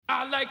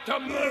I like to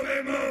move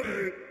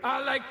it. I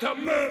like to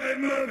move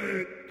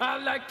it. I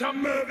like to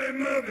move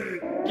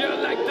it. You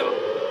like to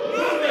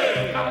move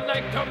it. I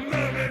like to move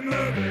it.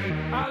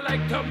 I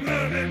like to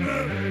move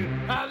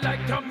it. I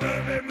like to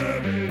move it.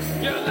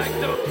 You like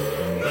to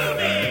move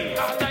it.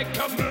 I like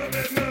to move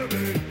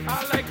it.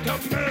 I like to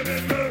move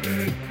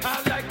it.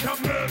 I like to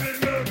move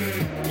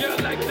it. You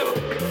like to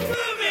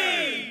move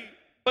it.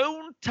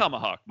 Bone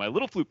Tomahawk, my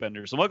little flute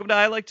benders, and welcome to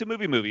I Like to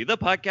Movie, the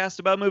podcast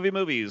about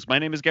movies. My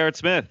name is Garrett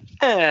Smith.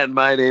 And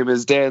my name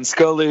is Dan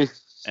Scully.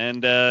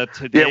 And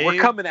today... Yeah,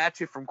 we're coming at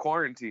you from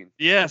quarantine.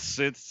 Yes,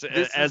 it's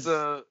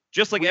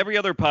just like every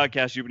other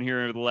podcast you've been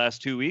hearing over the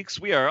last 2 weeks,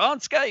 we are on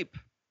Skype.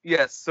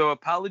 Yes, so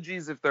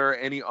apologies if there are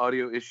any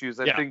audio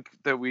issues. I think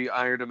that we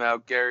ironed them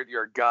out. Garrett,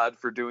 you're a god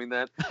for doing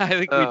that. I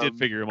think we did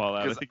figure them all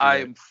out. Because I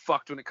am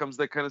fucked when it comes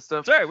to that kind of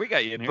stuff. Sorry, we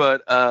got you in here.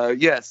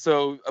 But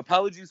so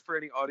apologies for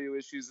any audio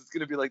issues. It's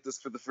going to be like this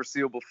for the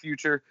foreseeable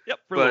future. Yep,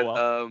 for a little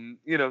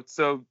while.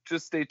 So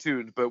just stay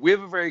tuned. But we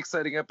have a very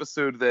exciting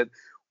episode that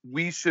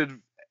we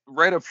should,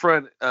 right up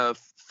front,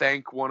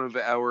 thank one of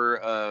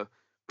our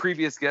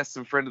previous guests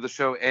and friend of the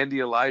show, Andy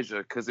Elijah,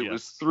 because it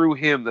was through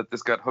him that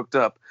this got hooked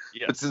up.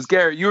 Yes. But since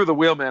Garrett, you were the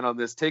wheelman on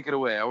this, take it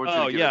away. I want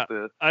you to give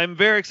it I'm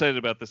very excited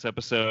about this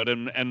episode,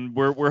 and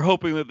we're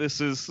hoping that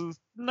this is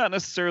not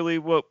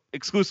necessarily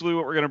exclusively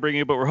what we're going to bring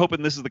you, but we're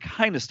hoping this is the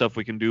kind of stuff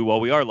we can do while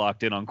we are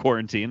locked in on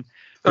quarantine.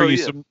 Bring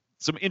you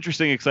some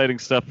interesting, exciting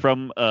stuff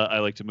from I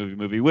Like to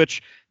Movie,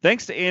 which,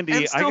 thanks to Andy...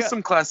 And still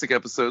some classic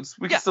episodes.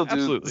 We can still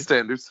do the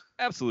standards.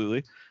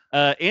 Absolutely.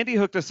 Andy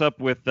hooked us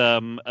up with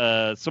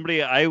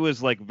somebody I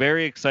was like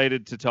very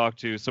excited to talk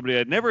to, somebody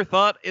I'd never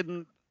thought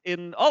in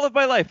all of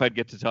my life I'd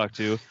get to talk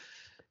to.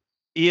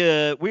 We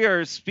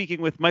are speaking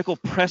with Michael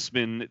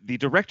Pressman, the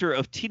director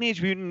of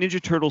Teenage Mutant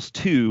Ninja Turtles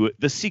 2,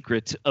 The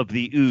Secret of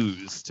the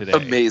Ooze, today.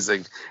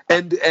 Amazing.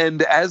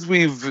 And as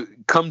we've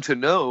come to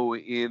know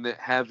in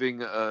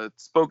having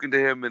spoken to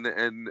him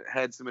and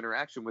had some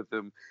interaction with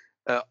him,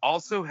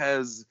 also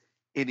has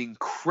an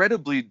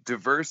incredibly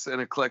diverse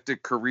and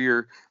eclectic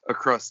career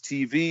across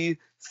TV,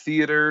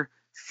 theater,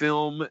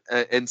 film,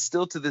 and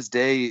still to this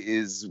day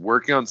is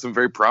working on some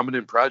very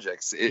prominent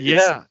projects.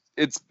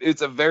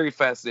 It's a very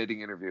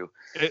fascinating interview.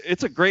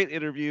 It's a great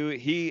interview.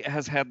 He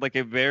has had like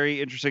a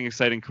very interesting,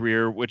 exciting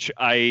career, which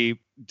I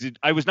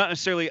was not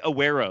necessarily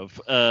aware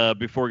of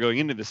before going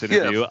into this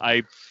interview.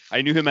 Yeah.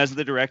 I knew him as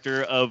the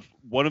director of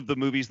one of the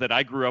movies that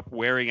I grew up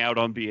wearing out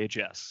on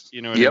VHS.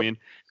 You know what I mean?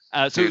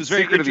 So it was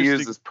very Secret of the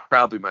interesting. Ooze is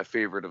probably my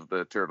favorite of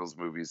the Turtles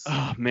movies.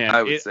 Oh man,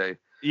 I would say.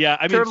 Yeah,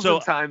 I mean, Turtles in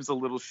Time's a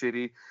little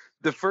shitty.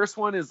 The first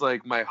one is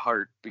like my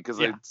heart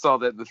because I saw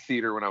that in the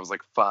theater when I was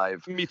like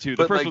 5. Me too.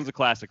 The first one's a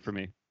classic for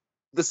me.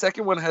 The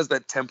second one has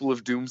that Temple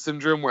of Doom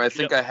syndrome where I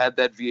think I had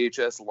that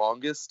VHS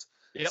longest.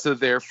 Yep. So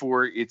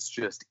therefore it's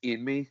just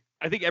in me.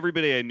 I think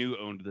everybody I knew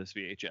owned this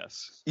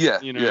VHS. Yeah.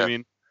 You know what I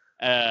mean?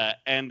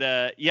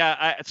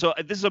 So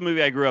this is a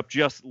movie I grew up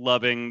just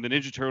loving. The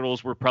Ninja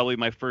Turtles were probably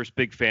my first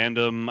big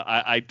fandom.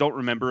 I don't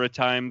remember a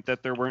time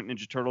that there weren't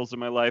Ninja Turtles in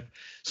my life.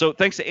 So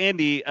thanks to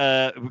Andy,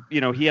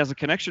 he has a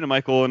connection to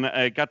Michael, and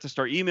I got to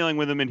start emailing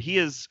with him, and he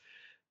is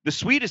the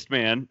sweetest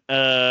man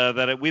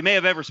that we may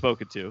have ever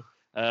spoken to.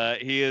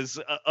 He is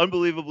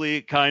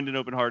unbelievably kind and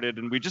open-hearted,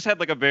 and we just had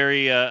like a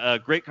very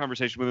great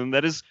conversation with him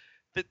that is,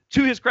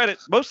 to his credit,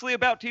 mostly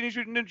about Teenage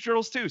Mutant Ninja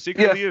Turtles 2,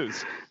 Secret of the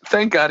Ooze.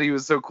 Thank God he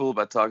was so cool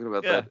about talking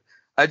about that.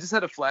 I just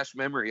had a flash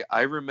memory.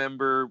 I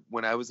remember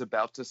when I was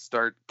about to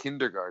start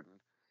kindergarten,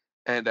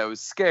 and I was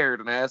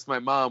scared, and I asked my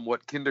mom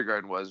what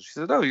kindergarten was. She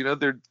said,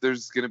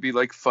 there's going to be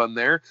like fun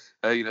there.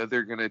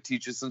 They're going to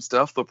teach us some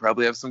stuff. They'll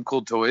probably have some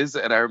cool toys.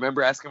 And I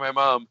remember asking my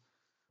mom,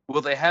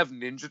 will they have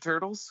Ninja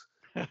Turtles?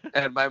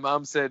 And my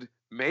mom said,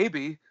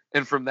 maybe.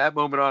 And from that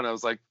moment on, I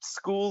was like,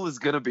 school is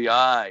going to be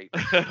it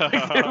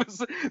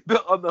was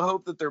on the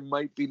hope that there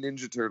might be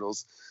Ninja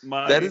Turtles.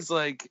 That is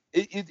like,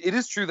 it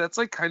is true. That's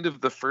like kind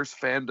of the first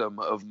fandom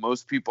of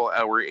most people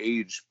our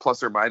age,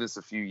 plus or minus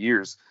a few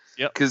years.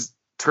 Yep. Because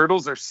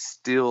Turtles are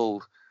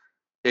still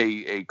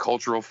a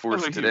cultural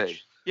force today.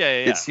 Huge. Yeah.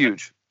 It's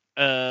huge.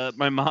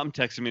 My mom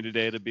texted me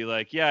today to be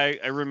like, I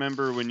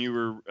remember when you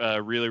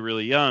were really,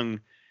 really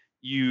young,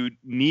 you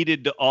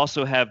needed to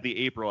also have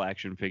the April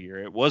action figure.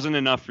 It wasn't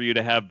enough for you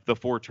to have the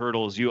 4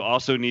 turtles. You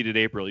also needed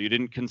April. You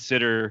didn't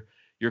consider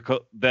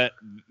that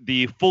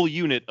the full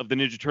unit of the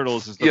Ninja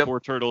Turtles is the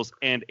 4 turtles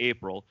and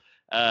April.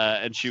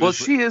 And she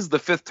is the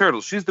 5th turtle.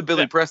 She's the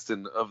Billy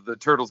Preston of the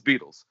Turtles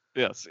Beatles.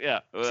 Yes,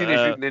 yeah.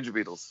 Teenage Mutant Ninja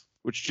Beatles.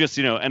 Which just,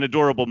 an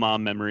adorable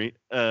mom memory.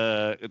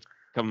 It's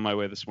coming my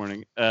way this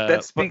morning.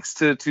 That speaks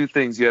to 2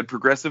 things. You had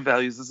progressive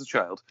values as a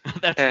child.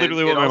 That's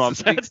literally what my mom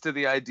said. It speaks to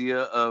the idea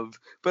of,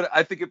 but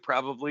I think it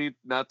probably,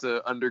 not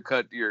to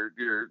undercut your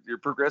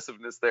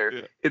progressiveness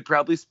there, it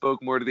probably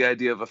spoke more to the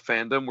idea of a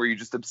fandom where you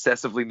just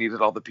obsessively needed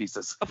all the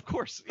pieces. Of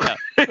course, yeah.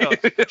 No,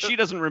 she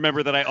doesn't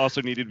remember that I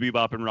also needed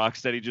Bebop and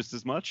Rocksteady just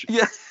as much.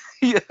 Yeah.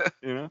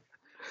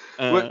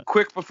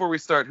 Quick before we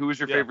start, who was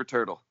your favorite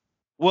turtle?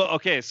 Well,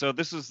 okay, so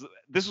this was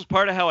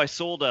part of how I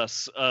sold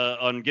us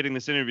on getting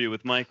this interview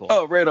with Michael.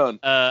 Oh, right on.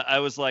 I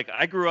was like,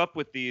 I grew up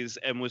with these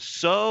and was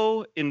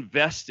so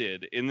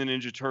invested in the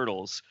Ninja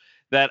Turtles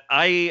that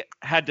I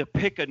had to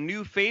pick a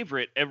new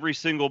favorite every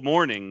single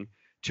morning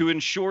to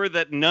ensure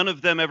that none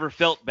of them ever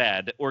felt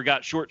bad or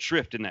got short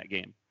shrift in that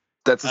game.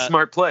 That's a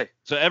smart play.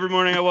 So every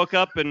morning I woke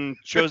up and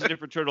chose a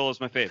different turtle as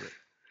my favorite.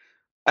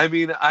 I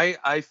mean,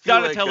 I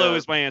feel Donatello like,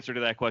 is my answer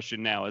to that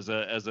question now as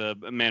a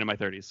man in my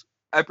 30s.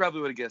 I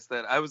probably would have guessed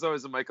that. I was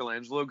always a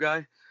Michelangelo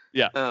guy.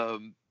 Yeah.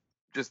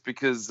 Just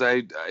because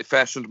I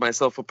fashioned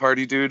myself a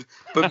party dude,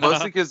 but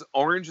mostly because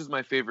orange is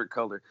my favorite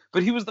color.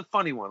 But he was the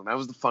funny one, and I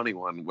was the funny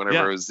one whenever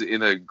I was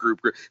in a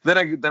group. Then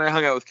I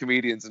hung out with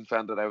comedians and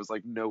found that I was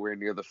like nowhere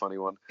near the funny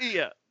one.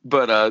 Yeah.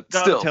 But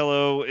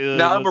Donatello still,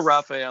 now I'm a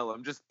Raphael.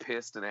 I'm just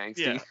pissed and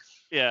angsty. Yeah.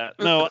 Yeah.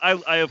 No,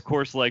 I of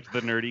course liked the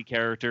nerdy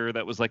character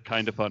that was like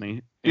kind of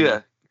funny.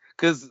 Yeah.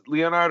 Because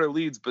Leonardo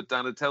leads, but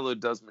Donatello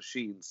does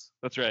machines.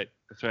 That's right.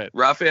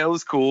 Raphael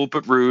is cool,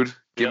 but rude.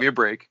 Give me a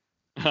break.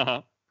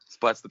 Uh-huh.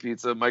 Splats the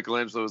pizza.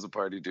 Michelangelo is a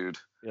party dude.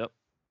 Yep.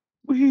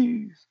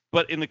 Whee!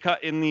 But in the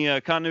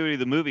continuity of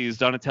the movies,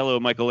 Donatello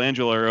and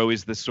Michelangelo are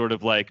always this sort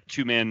of like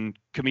two-man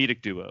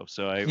comedic duo.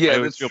 So I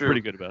always feel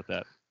pretty good about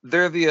that.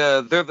 They're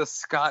the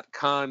Scott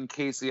Conn,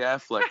 Casey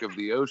Affleck of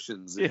the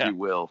oceans, if you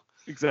will.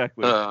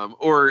 Exactly.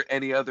 Or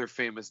any other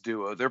famous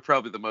duo. They're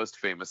probably the most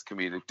famous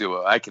comedic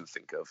duo I can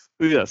think of.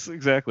 Yes,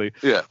 exactly.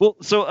 Yeah. Well,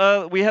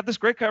 so we had this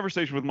great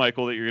conversation with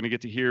Michael that you're going to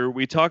get to hear.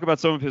 We talk about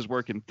some of his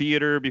work in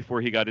theater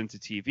before he got into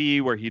TV,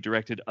 where he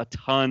directed a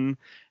ton,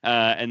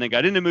 and then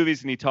got into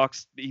movies. And he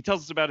tells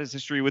us about his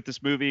history with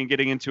this movie and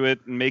getting into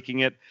it and making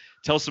it.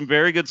 Tells some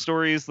very good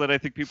stories that I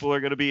think people are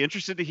going to be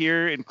interested to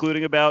hear,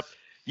 including about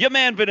your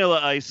man Vanilla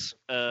Ice,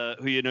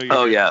 who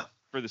you're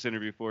for this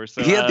interview for.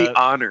 So he had the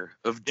honor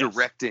of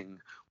directing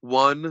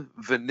one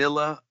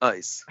Vanilla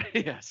Ice.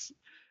 Yes.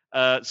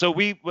 So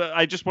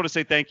I just want to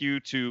say thank you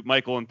to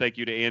Michael and thank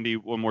you to Andy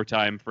one more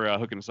time for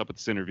hooking us up with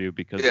this interview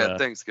because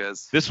thanks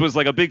guys. This was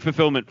like a big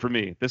fulfillment for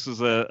me. This was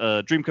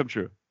a dream come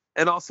true.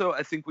 And also,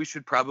 I think we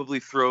should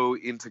probably throw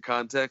into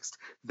context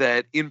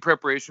that in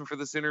preparation for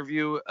this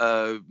interview,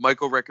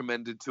 Michael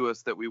recommended to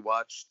us that we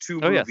watch two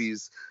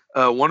movies.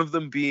 Yes. One of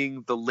them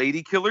being The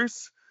Lady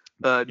Killers.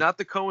 Not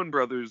the Coen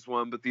brothers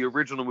one, but the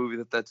original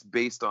movie that's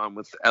based on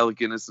with Alec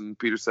Guinness and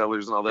Peter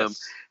Sellers and all them.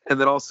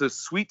 And then also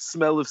Sweet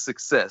Smell of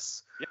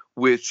Success,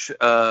 which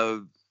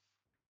I'll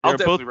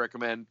definitely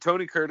recommend.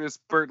 Tony Curtis,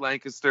 Burt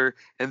Lancaster,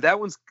 and that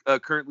one's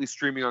currently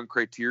streaming on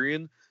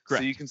Criterion.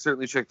 Correct. So you can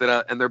certainly check that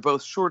out. And they're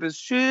both short as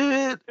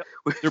shit,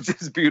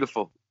 which is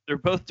beautiful. They're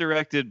both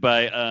directed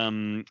by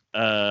Alex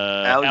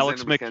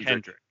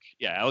McKendrick.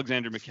 Yeah,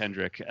 Alexander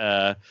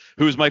McKendrick,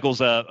 who was Michael's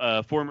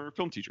former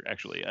film teacher,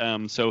 actually.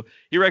 So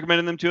he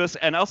recommended them to us.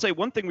 And I'll say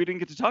one thing we didn't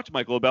get to talk to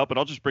Michael about, but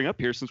I'll just bring up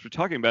here since we're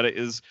talking about it,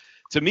 is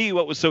to me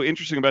what was so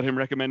interesting about him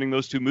recommending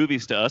those two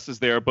movies to us is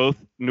they are both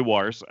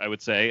noirs, I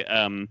would say.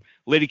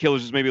 Lady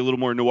Killers is maybe a little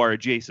more noir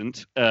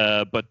adjacent,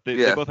 but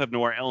they both have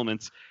noir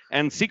elements.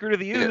 And Secret of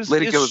the Ooze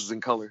Lady Killers is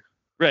in color.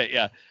 Right,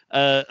 yeah.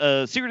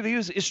 Secret of the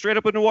Ooze is straight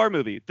up a noir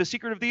movie. The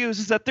Secret of the Ooze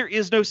is that there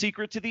is no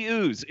secret to the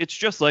ooze. It's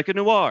just like a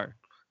noir.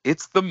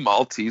 It's the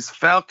Maltese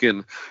Falcon.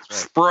 Right.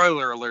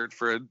 Spoiler alert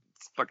for a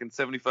fucking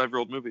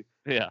 75-year-old movie.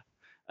 Yeah.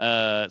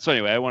 So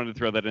anyway, I wanted to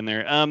throw that in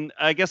there.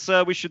 I guess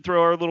we should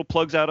throw our little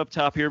plugs out up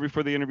top here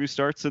before the interview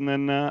starts and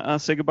then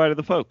say goodbye to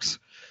the folks.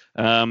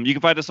 You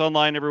can find us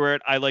online everywhere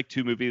at I Like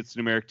 2 Movie. It's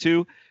numeric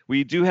 2.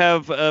 We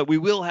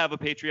will have a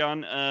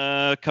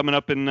Patreon coming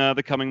up in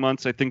the coming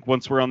months. I think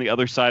once we're on the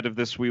other side of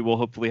this, we will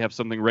hopefully have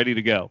something ready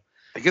to go.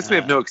 I guess we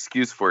have no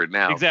excuse for it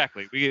now.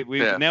 Exactly.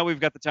 Now we've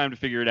got the time to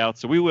figure it out,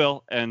 so we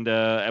will, and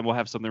we'll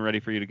have something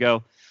ready for you to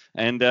go.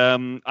 And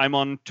I'm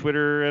on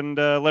Twitter and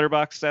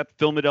Letterboxd at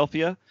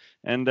Philadelphia,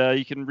 and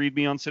you can read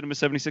me on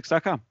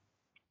cinema76.com.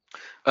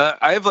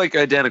 I have like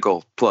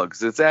identical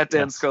plugs. It's at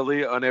Dan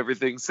Scully on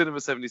everything,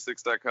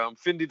 cinema76.com,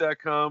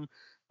 Findy.com.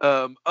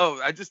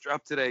 I just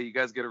dropped today. You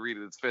guys got to read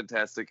it. It's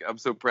fantastic. I'm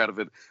so proud of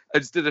it. I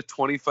just did a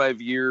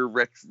 25-year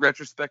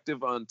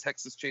retrospective on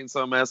Texas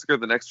Chainsaw Massacre: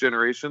 The Next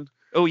Generation.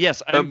 Oh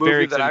yes, I'm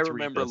very excited that I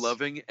remember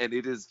loving, and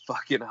it is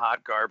fucking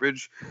hot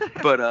garbage,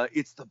 but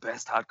it's the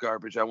best hot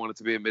garbage. I want it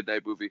to be a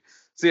midnight movie.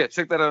 So yeah,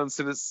 check that out on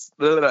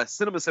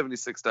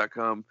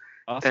cinema76.com.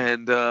 Awesome.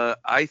 And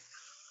I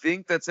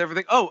think that's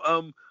everything.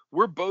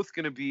 We're both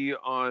going to be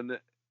on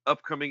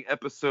upcoming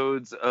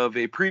episodes of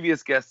a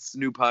previous guest's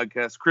new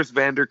podcast, Chris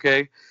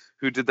Vanderkay,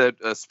 who did that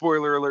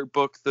spoiler alert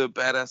book, The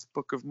Badass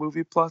Book of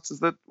Movie Plots. Is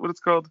that what it's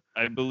called?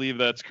 I believe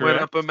that's correct.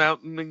 Went up a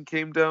mountain and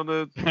came down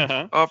a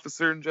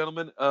officer and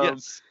gentleman.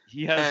 Yes,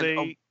 he has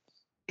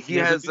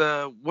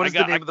what is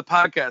the name of the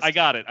podcast? I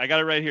got it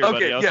right here,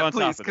 buddy. Okay,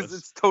 please, because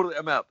it's totally,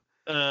 I'm out.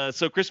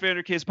 So Chris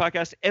Vanderkay's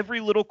podcast,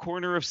 Every Little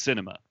Corner of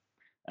Cinema.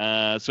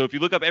 So if you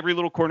look up Every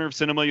Little Corner of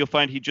Cinema, you'll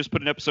find he just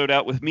put an episode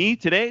out with me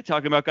today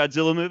talking about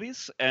Godzilla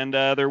movies, and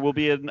there will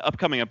be an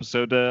upcoming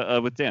episode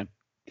with Dan.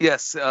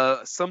 Yes,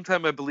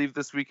 sometime I believe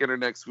this weekend or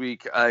next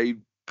week, I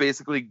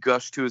basically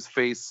gushed to his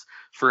face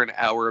for an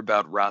hour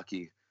about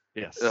Rocky.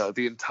 Yes.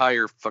 The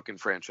entire fucking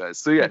franchise.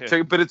 So yeah,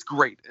 but it's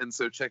great, and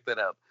so check that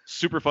out.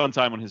 Super fun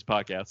time on his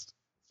podcast. So,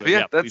 But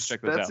yeah, please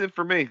check those that's out. it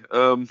for me.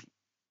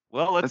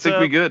 Well, I think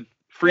we good.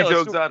 Free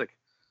Joe Exotic.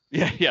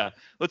 Yeah.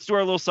 Let's do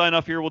our little sign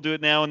off here. We'll do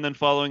it now, and then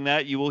following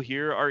that, you will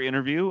hear our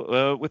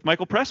interview with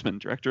Michael Pressman,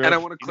 director. And of I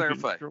want to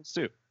clarify. Girls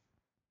too.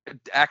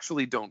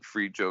 Actually, don't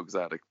free Joe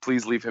Exotic.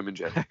 Please leave him in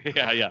jail.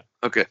 Yeah.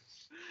 Okay.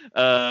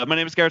 My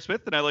name is Garrett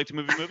Smith, and I like to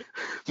movie.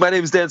 My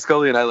name is Dan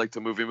Scully, and I like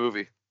to movie.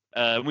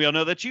 We all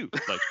know that you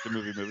like to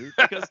movie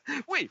because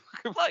we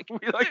like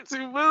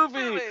to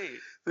movie.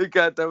 Thank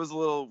God, we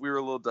were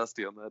a little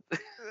dusty on that.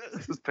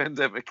 This is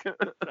pandemic. All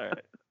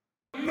right.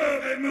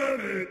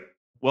 Movie.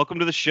 Welcome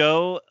to the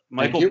show,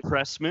 Michael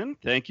Pressman.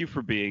 Thank you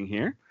for being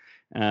here.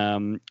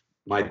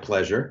 My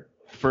pleasure.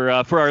 For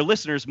our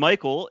listeners,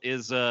 Michael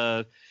is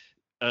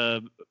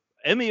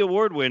Emmy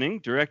award-winning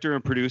director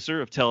and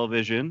producer of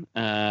television,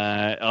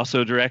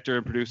 also director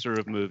and producer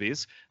of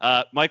movies.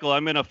 Michael,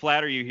 I'm going to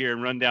flatter you here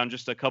and run down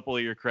just a couple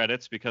of your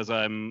credits because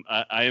I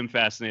am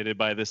fascinated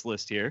by this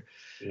list here.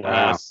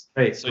 Wow,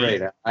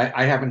 great.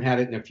 I haven't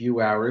had it in a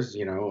few hours.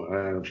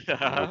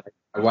 My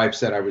wife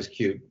said I was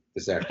cute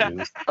this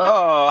afternoon.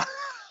 Oh.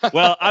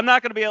 Well, I'm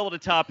not going to be able to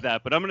top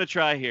that, but I'm going to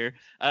try here.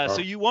 So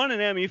you won an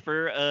Emmy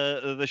for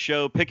the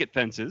show Picket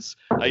Fences.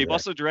 You've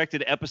also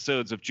directed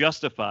episodes of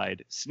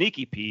Justified,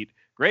 Sneaky Pete,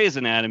 Grey's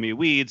Anatomy,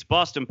 Weeds,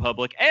 Boston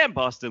Public, and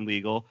Boston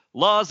Legal,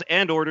 Laws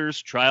and Orders,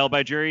 Trial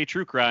by Jury,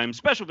 True Crime,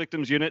 Special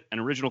Victims Unit,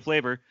 and Original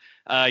Flavor.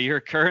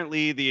 You're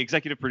currently the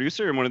executive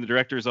producer and one of the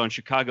directors on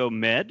Chicago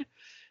Med.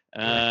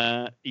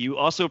 You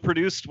also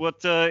produced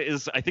what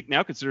is, I think,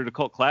 now considered a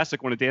cult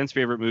classic, one of Dan's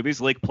favorite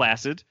movies, Lake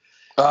Placid.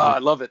 I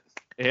love it.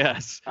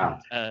 Yes.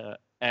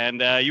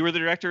 And you were the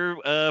director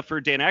for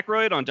Dan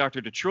Aykroyd on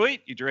Dr. Detroit.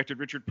 You directed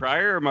Richard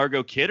Pryor,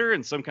 Margot Kidder,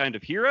 and Some Kind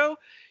of Hero.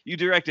 You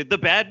directed The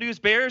Bad News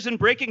Bears and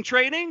Breaking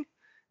Training.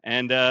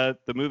 And the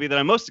movie that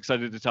I'm most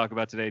excited to talk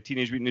about today,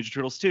 Teenage Mutant Ninja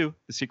Turtles 2,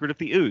 The Secret of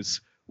the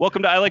Ooze.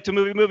 Welcome to I Like to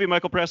Movie,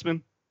 Michael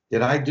Pressman.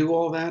 Did I do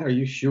all that? Are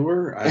you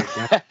sure?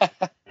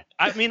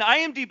 I mean,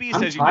 IMDb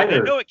says you did. I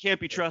know it can't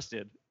be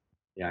trusted.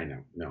 Yeah, I know.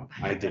 No,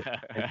 I did.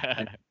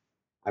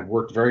 I've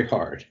worked very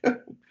hard.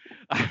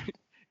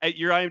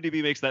 Your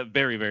IMDb makes that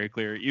very, very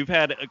clear. You've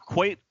had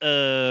quite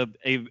a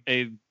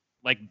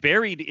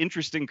varied,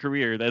 interesting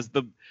career. That's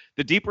the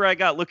deeper I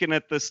got looking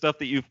at the stuff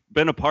that you've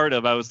been a part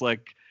of, I was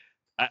like,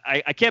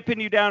 I can't pin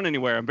you down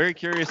anywhere. I'm very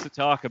curious to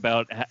talk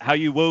about how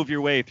you wove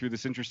your way through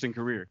this interesting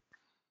career.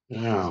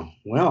 Oh,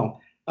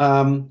 well,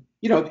 and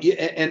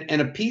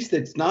a piece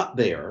that's not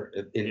there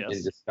in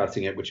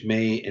discussing it, which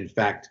may in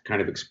fact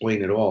kind of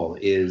explain it all,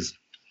 is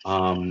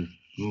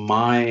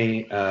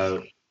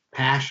my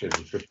passion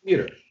for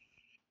theater.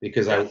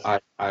 Because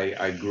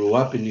I grew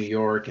up in New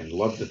York and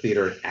loved the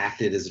theater,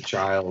 acted as a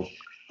child,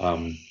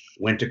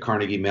 went to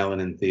Carnegie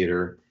Mellon in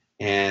theater,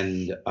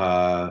 and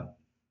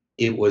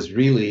it was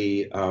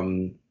really,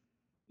 the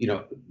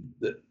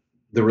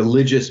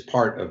religious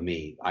part of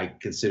me. I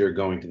consider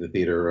going to the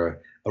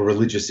theater a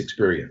religious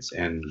experience,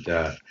 and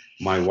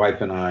my wife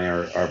and I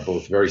are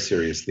both very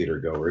serious theater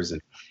goers,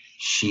 and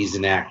she's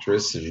an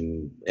actress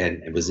and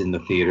was in the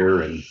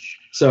theater, and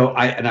so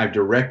I've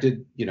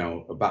directed,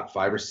 about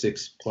 5 or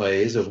 6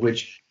 plays, of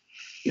which,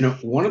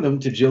 one of them,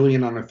 to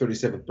Jillian on her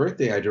 37th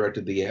birthday, I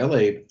directed the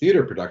LA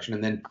theater production,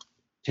 and then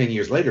 10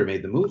 years later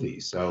made the movie.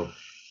 So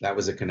that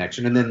was a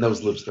connection. And then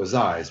Those Lips, Those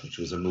Eyes, which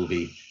was a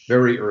movie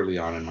very early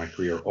on in my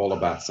career, all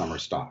about summer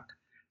stock.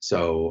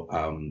 So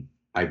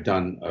I've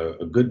done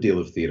a good deal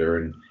of theater,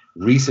 and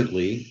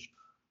recently,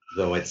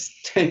 though it's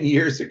 10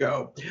 years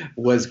ago,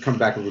 was Come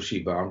Back with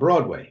Rushiba on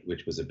Broadway,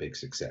 which was a big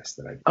success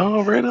that I did.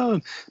 Oh, right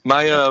on.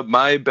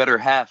 My better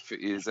half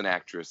is an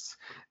actress.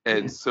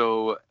 And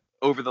so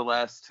over the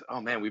last,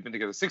 we've been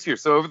together 6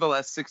 years. So over the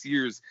last 6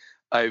 years,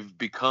 I've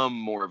become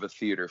more of a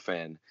theater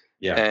fan.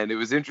 Yeah. And it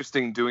was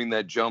interesting doing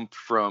that jump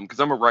from,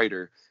 because I'm a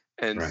writer,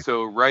 and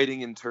so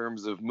writing in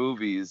terms of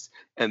movies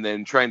and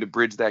then trying to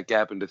bridge that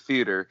gap into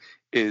theater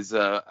is,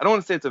 I don't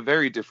want to say it's a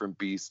very different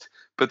beast,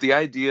 but the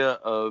idea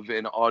of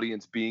an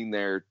audience being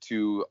there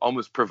to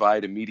almost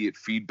provide immediate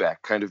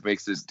feedback kind of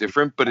makes this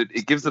different, but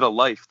it gives it a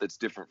life that's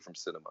different from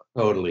cinema.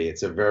 Totally.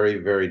 It's a very,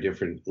 very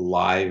different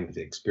live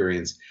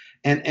experience.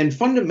 And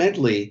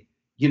fundamentally,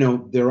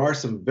 there are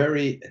some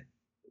very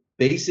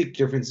basic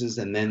differences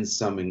and then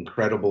some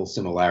incredible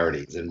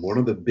similarities. And one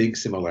of the big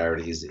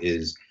similarities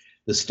is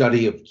the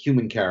study of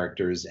human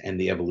characters and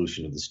the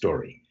evolution of the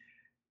story.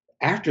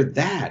 After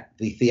that,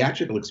 the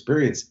theatrical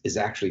experience is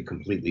actually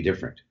completely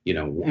different.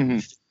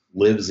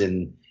 Lives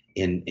in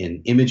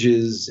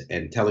images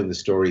and telling the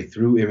story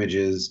through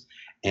images,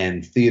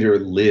 and theater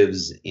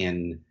lives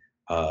in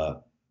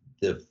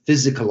the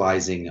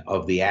physicalizing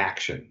of the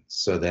action,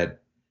 so that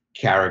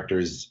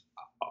characters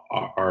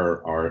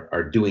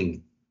are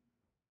doing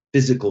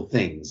physical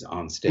things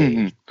on stage.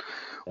 Mm-hmm.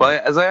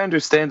 Well, as I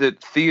understand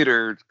it,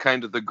 theater,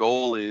 kind of the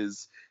goal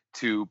is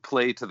to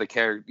play to the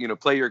character,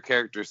 play your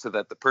character so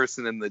that the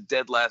person in the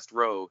dead last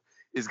row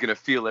is going to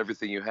feel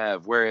everything you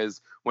have.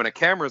 Whereas when a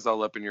camera's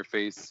all up in your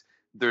face,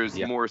 there's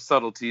Yeah. more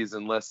subtleties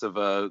and less of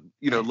a,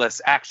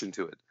 less action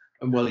to it.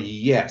 Well,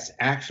 yes,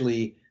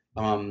 actually,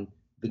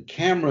 the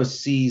camera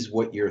sees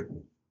what you're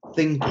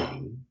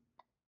thinking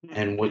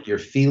and what you're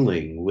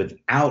feeling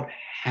without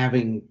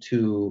having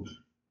to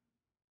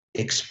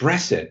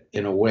express it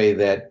in a way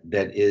that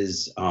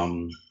is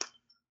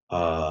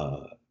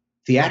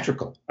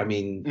theatrical. I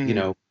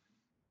mean,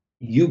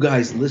 you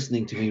guys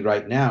listening to me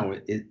right now,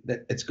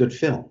 it's good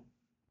film.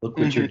 Look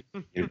what you're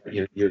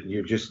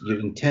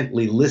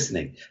intently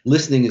listening.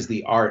 Listening is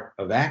the art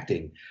of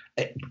acting.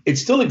 It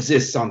still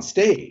exists on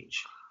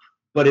stage,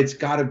 but it's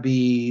got to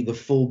be the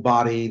full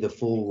body, the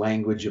full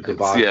language of the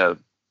body,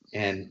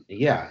 and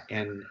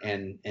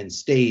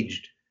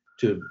staged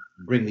to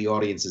bring the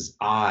audience's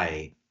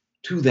eye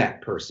to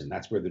that person.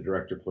 That's where the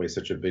director plays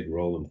such a big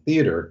role in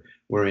theater.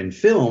 Where in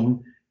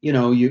film,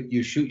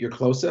 you shoot your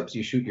close-ups,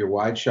 you shoot your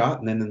wide shot,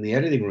 and then in the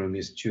editing room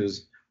you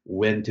choose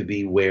when to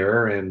be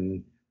where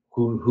and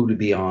who to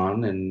be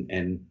on,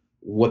 and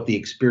what the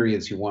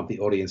experience you want the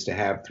audience to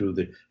have through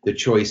the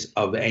choice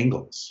of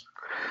angles.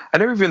 I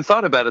never even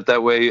thought about it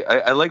that way.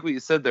 I like what you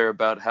said there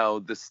about how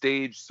the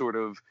stage sort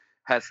of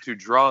has to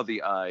draw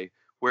the eye,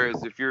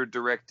 whereas if you're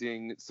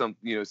directing some,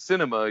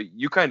 cinema,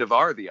 you kind of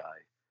are the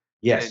eye.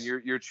 Yes. And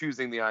you're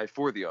choosing the eye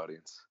for the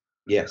audience.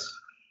 Yes.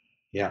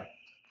 Yeah.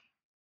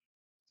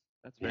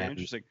 That's very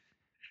interesting.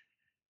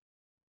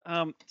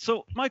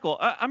 So Michael,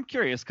 I'm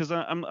curious because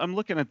I'm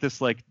looking at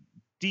this like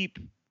deep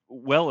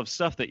well of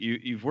stuff that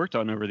you've worked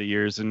on over the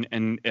years,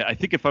 and I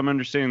think if I'm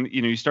understanding,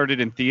 you started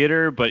in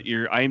theater, but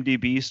your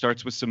IMDb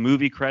starts with some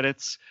movie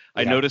credits.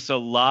 Yeah. I noticed a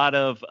lot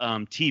of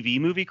TV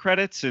movie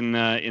credits in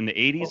the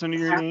 80s under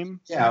your name.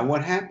 Yeah,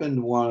 what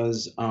happened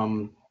was,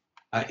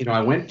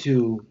 I went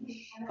to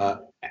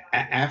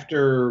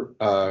after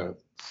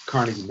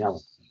Carnegie Mellon,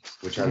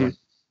 which I went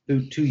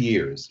through 2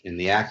 years in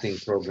the acting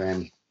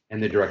program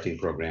and the directing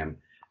program.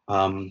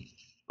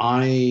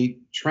 I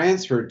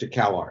transferred to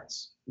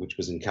CalArts, which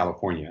was in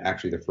California,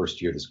 actually the first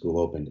year the school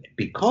opened,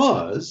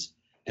 because,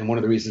 and one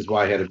of the reasons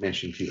why I had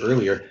mentioned to you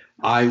earlier,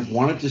 I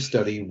wanted to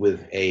study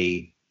with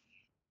a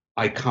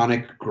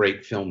iconic,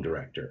 great film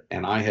director.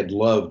 And I had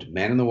loved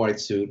Man in the White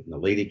Suit and The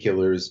Lady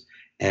Killers,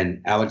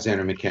 and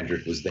Alexander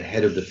McKendrick was the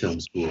head of the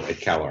film school at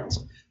CalArts.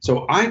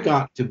 So I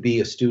got to be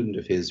a student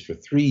of his for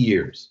 3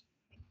 years.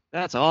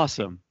 That's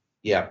awesome.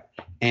 Yeah.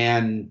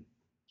 And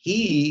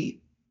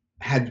he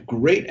had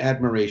great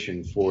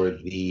admiration for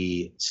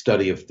the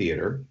study of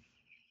theater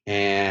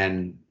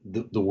and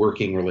the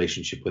working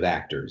relationship with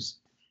actors.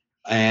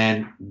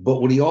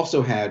 But what he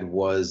also had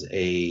was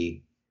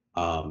a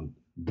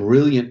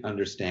brilliant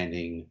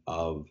understanding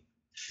of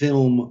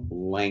film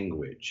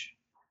language,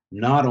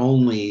 not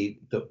only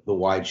the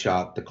wide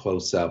shot, the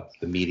close-up,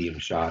 the medium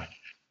shot,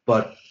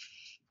 but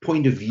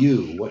point of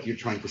view, what you're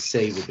trying to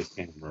say with the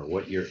camera,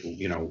 what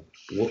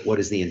what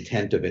is the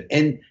intent of it,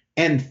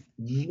 and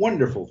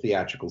wonderful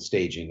theatrical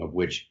staging, of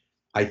which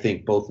I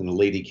think both in The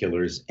Lady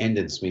Killers and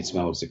in Sweet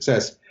Smell of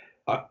Success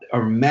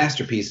are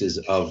masterpieces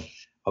of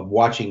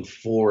watching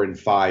 4 and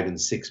 5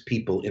 and 6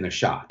 people in a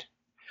shot,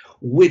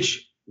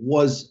 which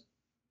was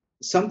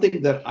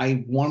something that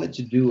I wanted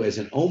to do as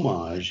an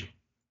homage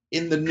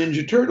in the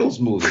Ninja Turtles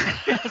movie.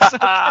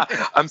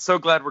 I'm so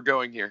glad we're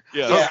going here.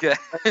 Yeah. Okay.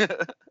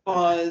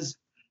 Because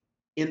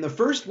in the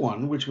first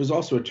one, which was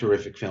also a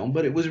terrific film,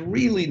 but it was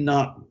really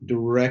not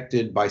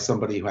directed by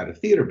somebody who had a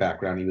theater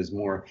background. He was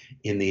more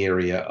in the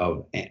area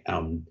of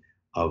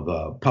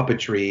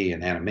puppetry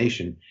and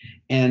animation.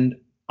 And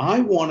I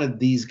wanted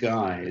these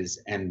guys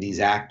and these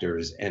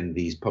actors and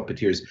these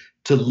puppeteers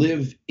to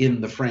live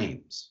in the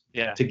frames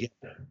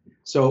together.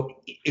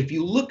 So if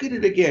you look at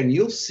it again,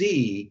 you'll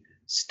see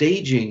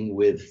staging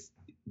with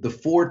the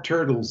 4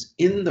 turtles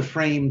in the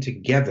frame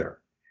together.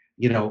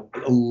 A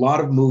lot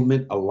of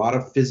movement, a lot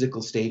of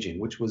physical staging,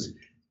 which was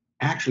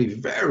actually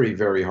very,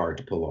 very hard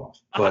to pull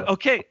off. But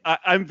okay,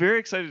 I'm very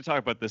excited to talk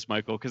about this,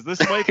 Michael, because this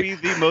might be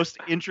the most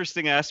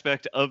interesting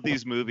aspect of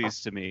these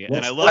movies to me, and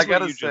I love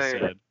what you just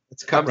said.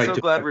 I'm so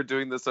glad we're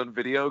doing this on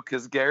video,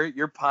 because Garrett,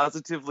 you're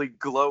positively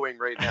glowing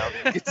right now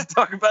that you get to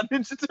talk about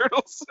Ninja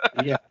Turtles.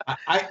 Yeah,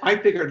 I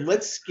figured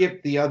let's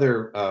skip the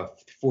other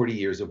 40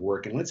 years of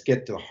work and let's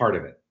get to the heart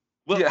of it.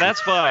 Well, that's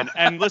fine.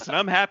 And listen,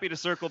 I'm happy to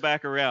circle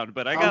back around,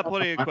 but I got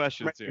plenty of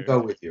questions here. Go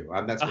with you.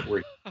 That's what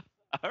we're.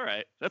 All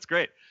right, that's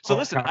great. So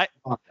listen,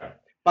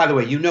 by the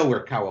way, you know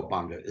where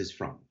Cowabunga is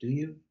from, do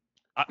you?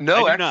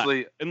 No, I do actually.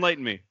 Not.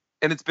 Enlighten me.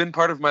 And it's been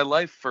part of my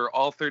life for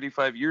all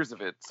 35 years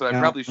of it, so I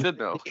probably should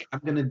know. I'm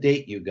going to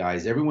date you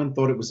guys. Everyone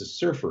thought it was a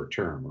surfer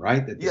term,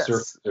 right? That the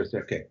yes.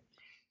 Okay.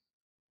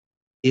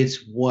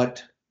 It's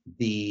what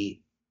the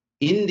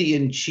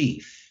Indian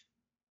chief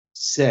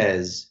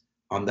says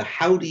on the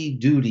Howdy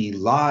Doody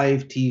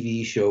live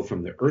TV show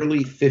from the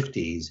early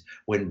 50s,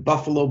 when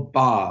Buffalo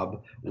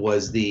Bob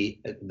was the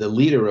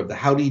leader of the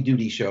Howdy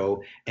Doody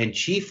show, and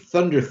Chief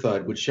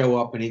Thunderthud would show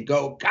up and he'd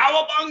go,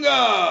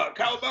 "Cowabunga!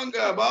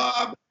 Cowabunga,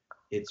 Bob!"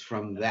 It's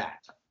from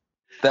that.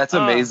 That's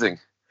amazing.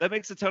 That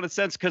makes a ton of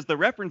sense because the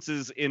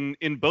references in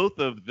both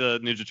of the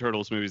Ninja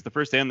Turtles movies, the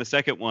first and the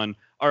second one,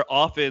 are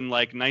often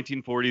like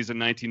 1940s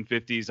and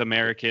 1950s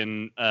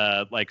American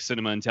like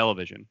cinema and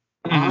television.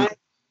 I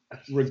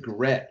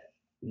regret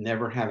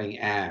never having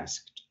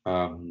asked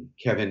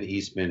Kevin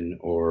Eastman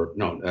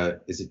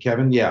is it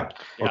Kevin? Yeah.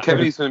 Or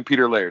Kevin Eastman and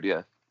Peter Laird,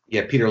 yeah.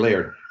 Yeah, Peter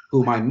Laird,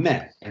 whom I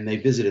met, and they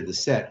visited the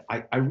set.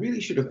 I really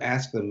should have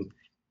asked them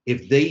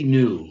if they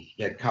knew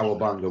that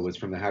Cowabunga was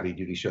from the Howdy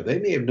Doody Show. They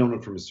may have known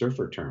it from a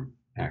surfer term,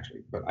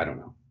 actually, but I don't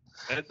know.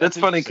 That's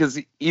funny because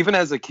even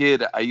as a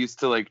kid, I used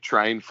to like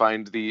try and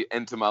find the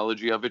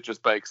etymology of it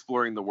just by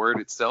exploring the word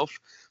itself.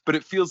 But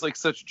it feels like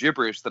such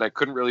gibberish that I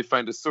couldn't really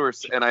find a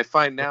source. And I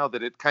find now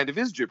that it kind of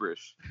is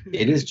gibberish.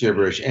 It is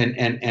gibberish,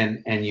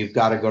 and you've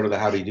got to go to the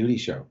Howdy Doody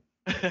Show.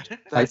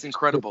 That's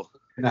incredible.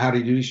 In the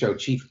Howdy Doody Show,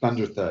 Chief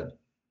Thunderthud.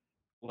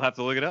 We'll have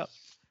to look it up.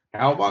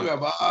 Cowabunga,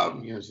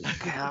 Bob.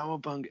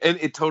 Cowabunga. And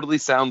it totally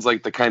sounds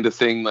like the kind of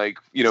thing like,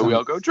 we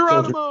all go,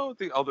 Geronimo!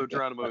 Although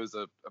Geronimo is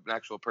an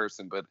actual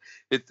person, but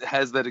it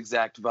has that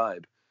exact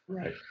vibe.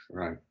 Right.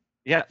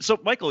 Yeah. So,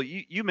 Michael,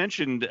 you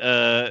mentioned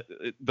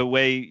the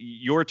way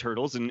your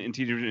Turtles and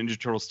Teenage Mutant Ninja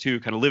Turtles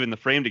 2 kind of live in the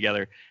frame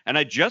together. And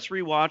I just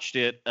rewatched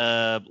it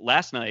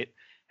last night,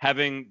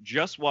 having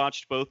just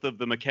watched both of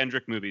the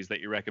McKendrick movies that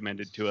you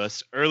recommended to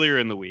us earlier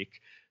in the week.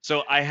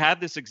 So I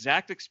had this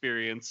exact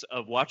experience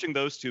of watching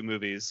those two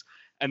movies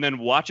and then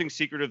watching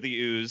Secret of the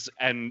Ooze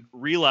and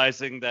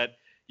realizing that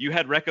you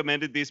had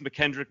recommended these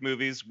McKendrick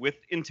movies with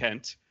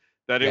intent,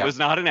 that it was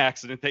not an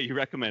accident that you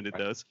recommended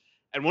those.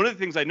 And one of the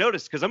things I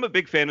noticed, because I'm a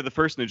big fan of the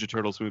first Ninja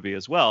Turtles movie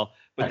as well,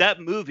 but that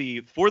movie,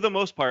 for the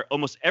most part,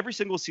 almost every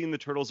single scene the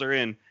Turtles are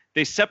in,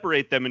 they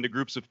separate them into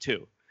groups of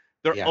two.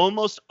 They're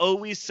almost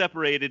always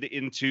separated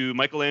into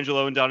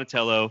Michelangelo and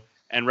Donatello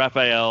and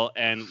Raphael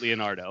and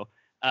Leonardo.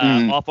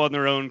 Off on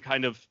their own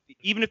kind of,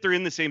 even if they're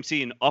in the same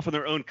scene, off on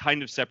their own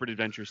kind of separate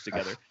adventures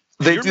together.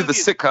 They do the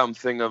sitcom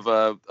thing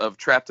of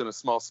trapped in a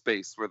small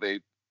space where they,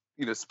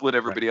 split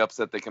everybody up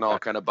so that they can all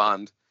kind of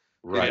bond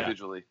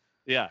individually.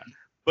 Yeah.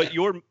 But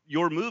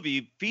your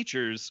movie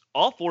features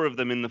all four of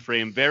them in the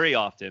frame very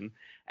often.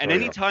 And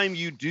anytime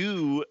you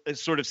do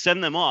sort of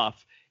send them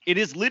off, it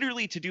is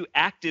literally to do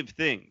active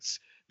things.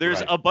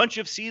 There's a bunch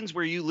of scenes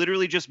where you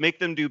literally just make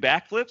them do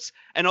backflips.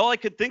 And all I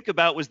could think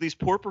about was these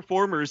poor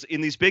performers in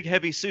these big,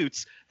 heavy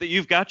suits that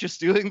you've got just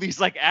doing these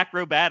like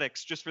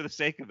acrobatics just for the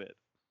sake of it.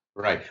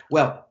 Right.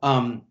 Well,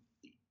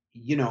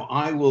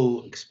 I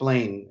will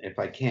explain if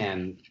I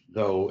can,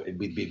 though it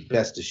would be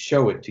best to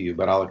show it to you,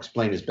 but I'll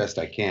explain as best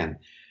I can.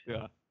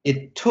 Yeah.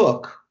 It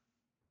took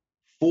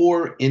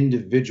 4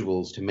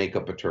 individuals to make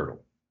up a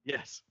turtle.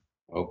 Yes.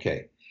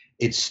 Okay.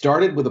 It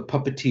started with a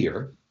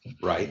puppeteer,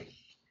 right?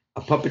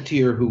 A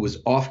puppeteer who was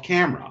off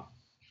camera,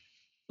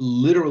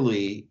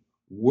 literally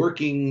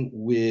working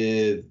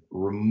with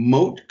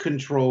remote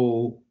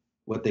control,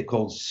 what they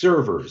called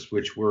servers,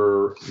 which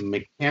were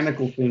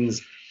mechanical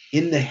things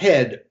in the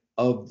head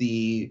of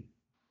the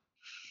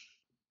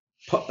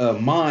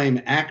mime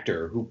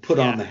actor who put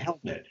on the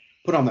helmet,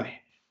 put on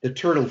the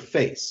turtle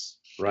face,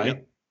 right?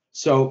 Yep.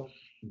 So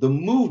the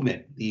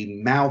movement,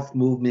 the mouth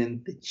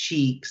movement, the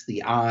cheeks,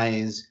 the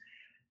eyes,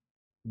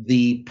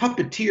 the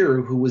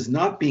puppeteer who was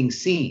not being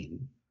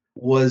seen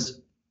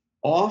was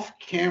off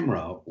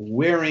camera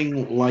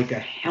wearing like a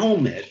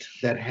helmet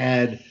that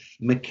had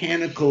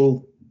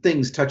mechanical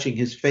things touching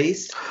his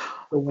face.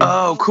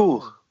 So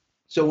cool.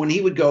 So when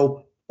he would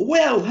go,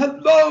 well,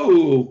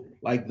 hello,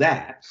 like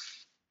that,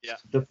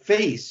 the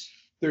face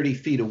 30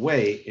 feet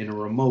away in a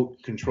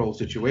remote control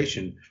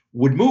situation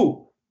would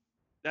move.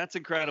 That's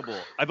incredible.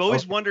 I've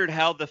always wondered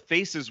how the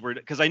faces were,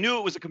 because I knew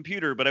it was a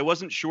computer, but I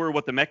wasn't sure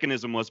what the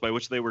mechanism was by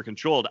which they were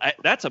controlled.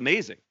 That's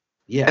amazing.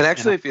 Yeah. And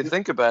actually, if you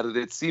think about it,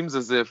 it seems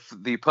as if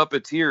the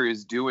puppeteer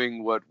is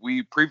doing what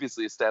we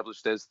previously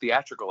established as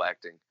theatrical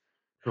acting.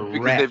 Correct.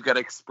 Because they've got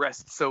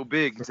expressed so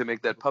big to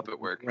make that puppet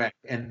work. Correct.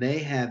 And they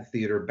had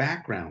theater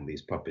background,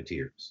 these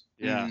puppeteers.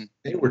 Yeah.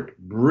 They were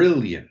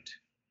brilliant.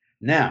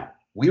 Now,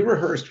 we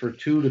rehearsed for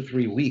 2 to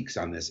 3 weeks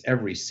on this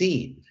every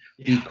scene,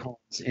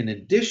 because in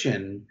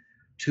addition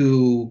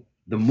to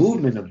the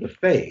movement of the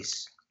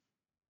face,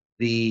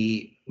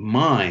 the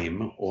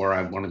mime, or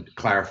I wanted to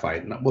clarify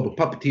it, well, the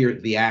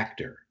puppeteer, the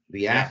actor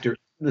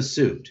in the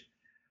suit,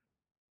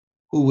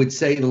 who would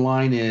say the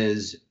line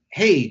is,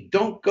 hey,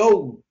 don't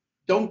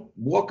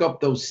walk up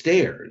those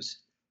stairs.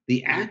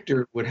 The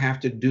actor would have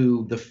to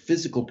do the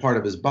physical part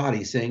of his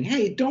body saying,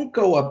 hey, don't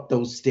go up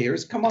those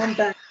stairs, come on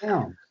back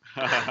down.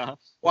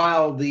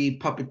 While the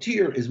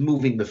puppeteer is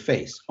moving the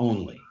face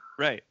only.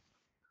 Right.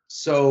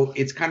 So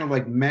it's kind of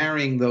like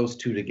marrying those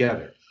two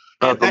together.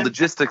 The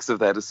logistics of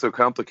that is so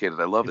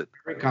complicated. I love it.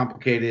 Very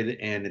complicated.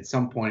 And at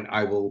some point,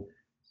 I will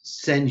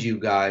send you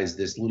guys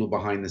this little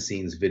behind the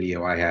scenes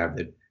video I have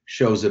that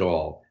shows it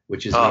all,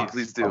 which is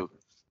please do.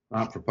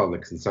 Not for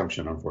public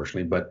consumption,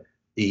 unfortunately, but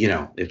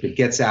if it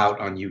gets out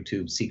on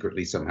YouTube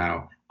secretly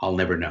somehow, I'll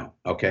never know.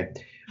 Okay.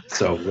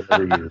 So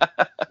whatever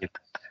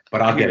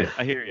but I'll get it.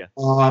 I hear you.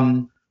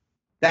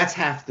 That's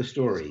half the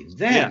story.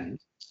 Then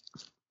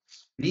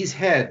these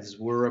heads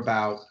were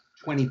about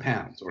 20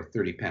 pounds or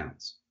 30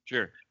 pounds.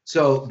 Sure.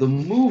 So the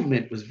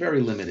movement was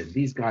very limited.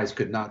 These guys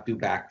could not do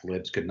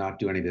backflips, could not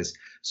do any of this.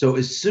 So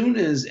as soon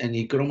as, and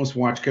you could almost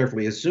watch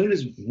carefully, as soon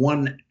as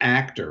one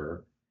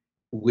actor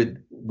with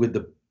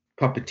the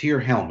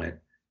puppeteer helmet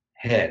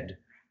head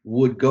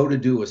would go to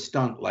do a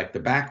stunt like the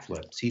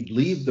backflips, he'd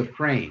leave the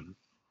frame.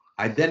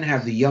 I'd then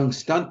have the young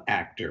stunt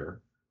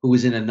actor who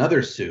was in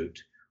another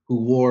suit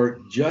who wore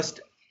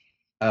just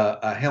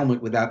a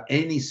helmet without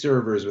any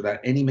servers, without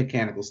any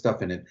mechanical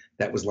stuff in it,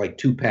 that was like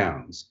 2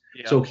 pounds.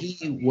 Yeah. So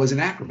he was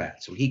an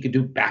acrobat, so he could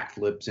do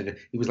backflips, and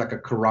he was like a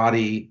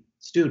karate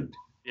student.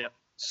 Yeah.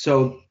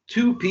 So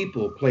 2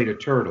 people played a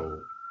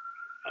turtle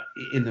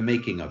in the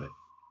making of it.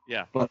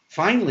 Yeah. But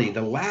finally,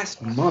 the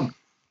last month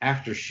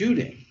after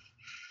shooting,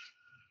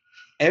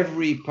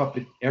 every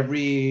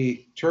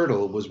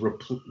turtle was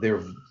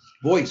their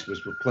voice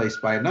was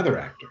replaced by another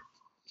actor.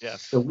 Yeah.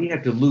 So we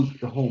had to loop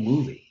the whole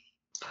movie.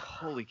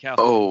 Holy cow.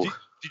 Oh.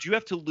 Did you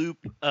have to loop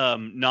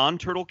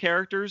non-turtle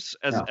characters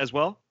as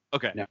well?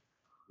 Okay.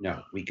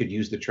 No, we could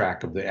use the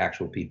track of the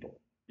actual people.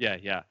 Yeah,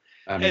 yeah.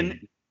 I mean,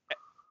 And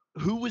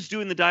who was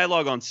doing the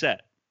dialogue on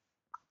set?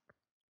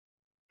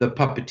 the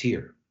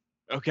puppeteer.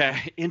 Okay,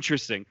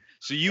 interesting.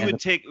 So you And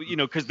would take,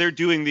 because they're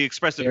doing the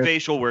expressive They're-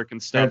 facial work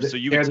and stuff, so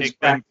you would take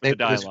track, them for the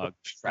dialogue.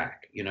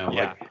 Track,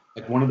 Yeah.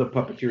 like one of the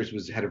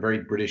puppeteers had a very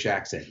British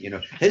accent,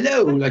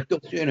 hello, like,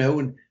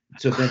 and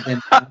so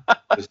then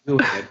was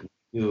doing it,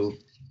 do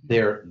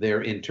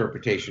their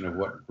interpretation of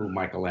who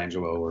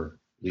Michelangelo or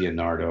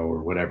Leonardo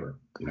or whatever.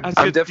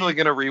 I'm definitely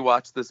gonna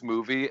rewatch this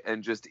movie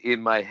and just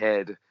in my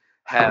head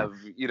have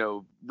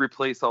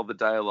replace all the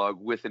dialogue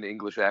with an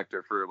English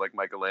actor for like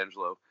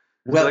Michelangelo.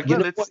 Well, like,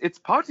 it's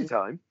party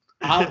time.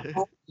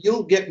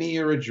 You'll get me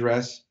your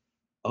address.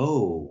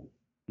 Oh,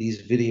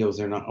 these videos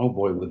are not. Oh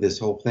boy, with this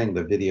whole thing,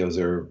 the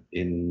videos are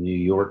in New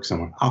York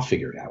somewhere. I'll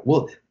figure it out.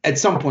 Well, at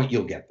some point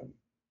you'll get them.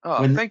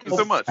 Oh, thank you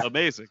so much.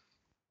 Amazing.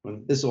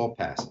 When this all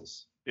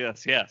passes.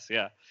 Yes,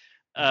 yeah.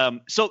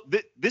 So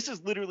this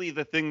is literally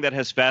the thing that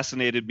has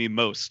fascinated me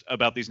most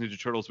about these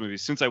Ninja Turtles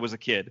movies since I was a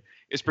kid,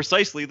 is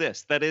precisely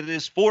this, that it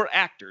is 4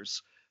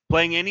 actors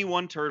playing any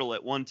one turtle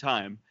at one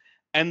time.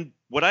 And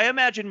what I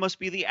imagine must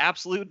be the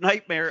absolute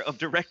nightmare of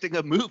directing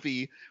a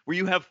movie where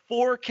you have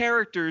 4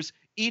 characters,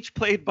 each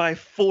played by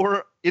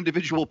 4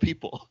 individual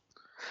people.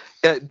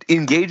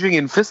 Engaging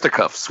in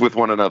fisticuffs with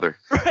one another.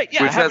 Right,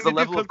 yeah. Which has a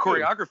level of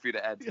choreography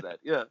to add to that.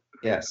 Yeah.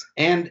 Yes.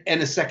 And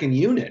a second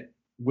unit,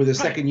 with a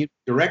second unit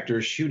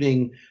director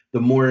shooting the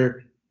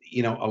more,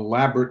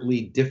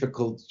 elaborately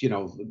difficult,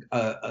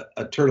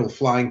 a turtle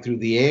flying through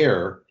the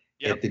air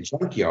at the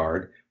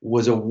junkyard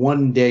was a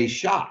 1-day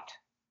shot.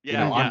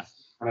 Yeah,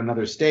 On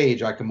another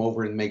stage, I come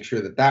over and make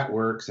sure that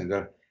works. And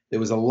there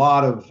was a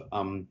lot of,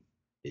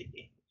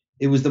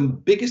 it was the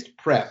biggest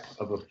prep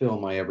of a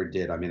film I ever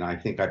did. I mean, I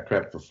think I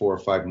prepped for 4 or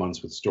 5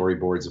 months with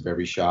storyboards of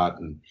every shot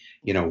and,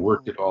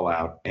 worked it all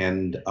out.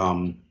 And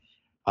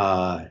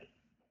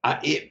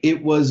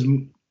it was,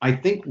 I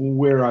think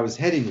where I was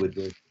heading with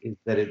this is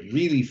that it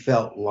really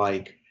felt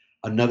like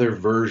another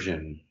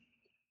version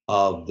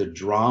of the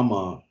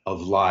drama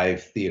of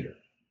live theater.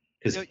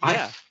 Because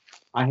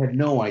I had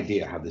no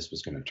idea how this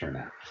was going to turn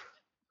out.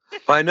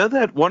 I know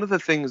that one of the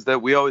things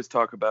that we always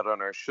talk about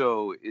on our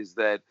show is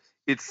that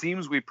it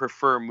seems we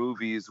prefer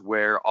movies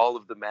where all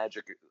of the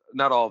magic,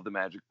 not all of the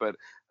magic, but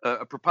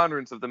a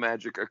preponderance of the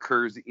magic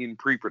occurs in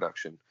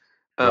pre-production.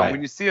 Right.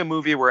 When you see a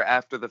movie where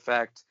after the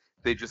fact,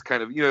 they just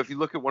kind of, if you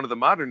look at one of the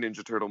modern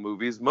Ninja Turtle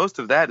movies, most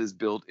of that is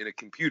built in a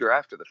computer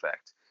after the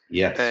fact.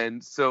 Yes.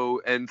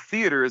 And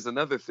theater is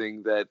another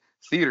thing that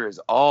theater is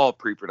all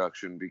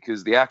pre-production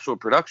because the actual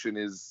production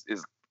is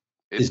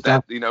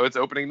that, it's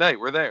opening night.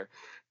 We're there.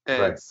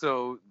 And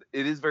so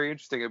it is very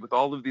interesting. And with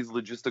all of these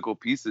logistical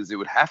pieces, it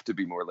would have to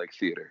be more like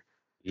theater.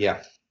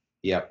 Yeah.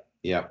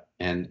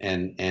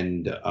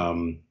 And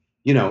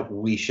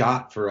we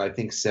shot for, I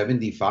think,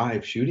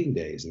 75 shooting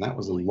days, and that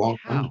was a long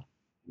time.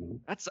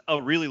 That's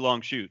a really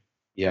long shoot.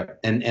 Yeah.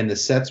 And the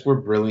sets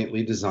were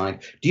brilliantly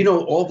designed. Do you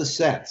know all the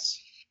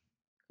sets?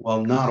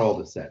 Well, not all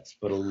the sets,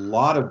 but a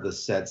lot of the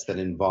sets that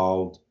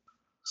involved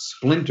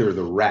Splinter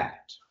the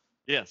Rat.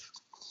 Yes.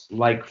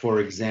 Like, for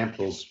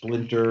example,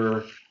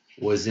 Splinter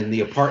was in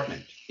the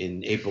apartment,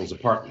 in April's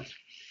apartment.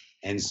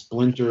 And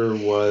Splinter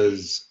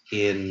was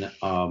in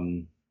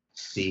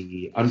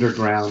the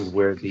underground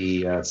where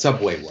the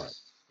subway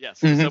was. Yes,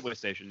 the subway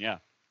station, yeah.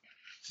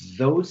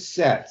 Those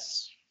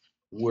sets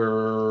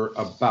were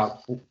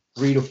about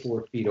 3 to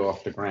 4 feet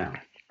off the ground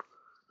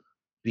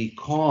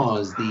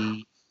because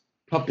the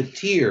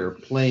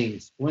puppeteer playing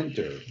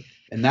Splinter,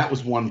 and that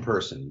was one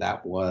person,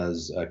 that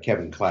was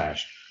Kevin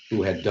Clash,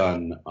 who had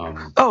done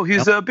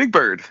he's Big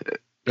Bird.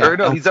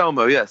 He's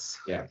Elmo, yes.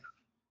 Yeah.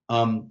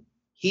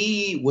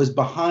 He was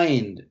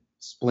behind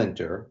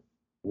Splinter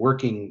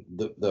working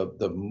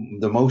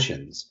the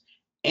motions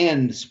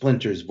and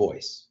Splinter's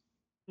voice.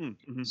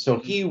 Mm-hmm. So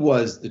he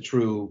was the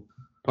true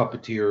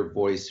puppeteer,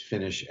 voice,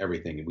 finish,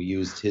 everything. We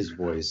used his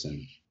voice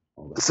and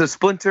all that. So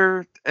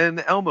Splinter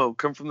and Elmo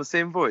come from the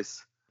same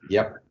voice.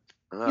 Yep.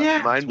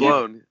 Mind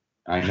blown.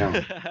 I know.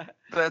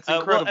 That's Well,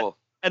 incredible.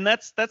 and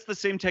that's the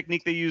same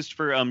technique they used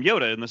for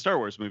Yoda in the Star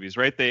Wars movies,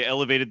 right? They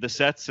elevated the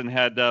sets and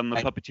had the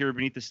puppeteer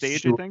beneath the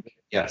stage, Sure. I think.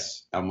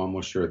 Yes, I'm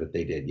almost sure that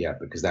they did. Yeah,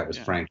 because that was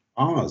Yeah. Frank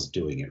Oz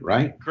doing it,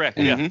 right? Correct.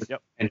 And, Yeah.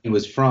 Yep. and he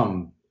was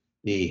from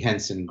the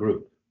Henson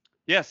Group.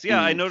 Yes.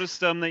 Yeah. I noticed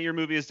that your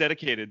movie is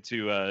dedicated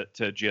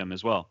to Jim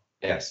as well.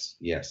 Yes.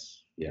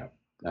 Yeah.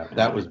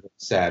 That was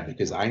sad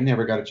because I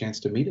never got a chance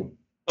to meet him.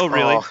 Oh,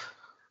 really? Oh,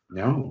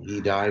 No,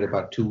 he died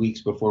about 2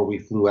 weeks before we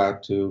flew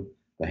out to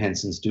the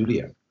Henson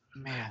studio.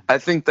 Man. I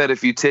think that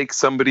if you take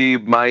somebody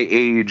my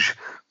age,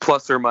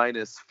 plus or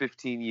minus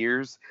 15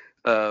 years,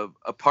 a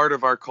part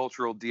of our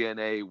cultural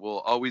DNA will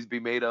always be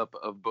made up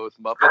of both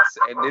Muppets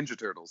and Ninja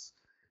Turtles.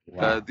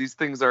 Wow. These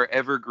things are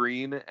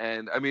evergreen,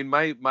 and I mean,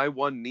 my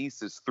one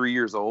niece is 3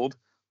 years old,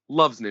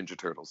 loves Ninja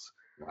Turtles,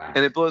 Wow.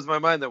 and it blows my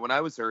mind that when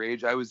I was her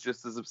age, I was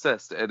just as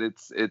obsessed, and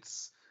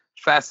it's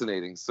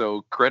fascinating.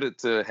 So credit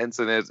to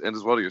Henson and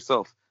as well to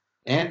yourself.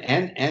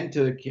 And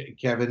to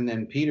Kevin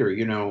and Peter,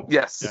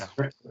 Yes.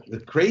 Yeah. the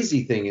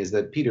crazy thing is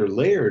that Peter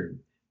Laird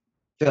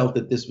felt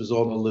that this was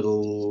all a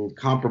little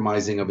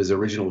compromising of his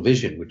original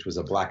vision, which was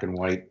a black and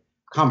white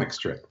comic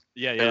strip.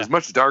 Yeah. It Yeah. was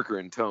much darker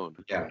in tone.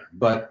 Yeah,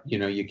 but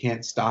you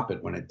can't stop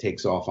it when it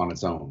takes off on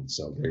its own.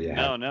 So there you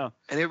have it. No.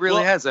 And it really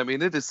Well- has. I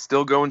mean, it is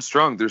still going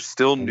strong. There's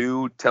still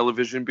new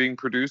television being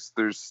produced.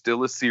 There's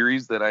still a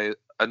series that I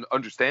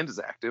understand is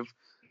active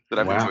that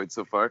I've Wow. enjoyed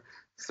so far.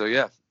 So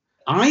yeah.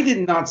 I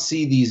did not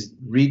see these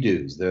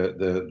redos,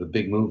 the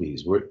big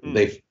movies. Were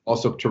they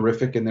also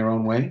terrific in their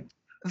own way?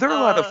 They're a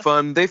lot of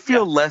fun. They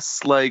feel yeah.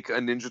 less like a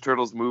Ninja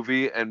Turtles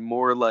movie and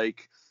more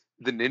like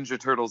the Ninja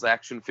Turtles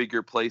action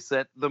figure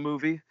playset, the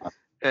movie.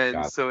 And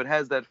Got it. so it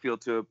has that feel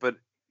to it. But,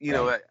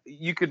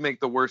 you could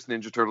make the worst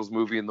Ninja Turtles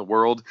movie in the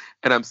world,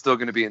 and I'm still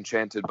going to be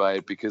enchanted by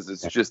it because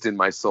it's just in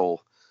my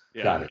soul.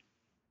 Yeah. Got it.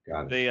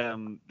 They I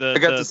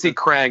got to see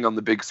Krang on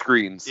the big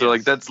screen. So, Yes.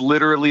 like, that's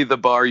literally the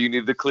bar you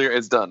need to clear.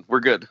 It's done. We're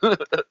good.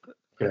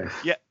 Okay.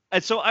 Yeah.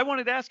 And so I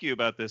wanted to ask you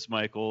about this,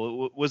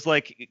 Michael. Was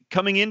like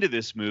coming into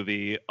this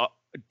movie.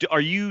 Do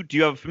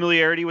you have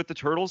familiarity with the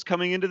Turtles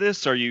coming into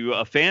this? Are you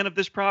a fan of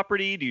this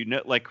property? Do you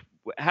know, like,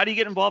 how do you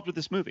get involved with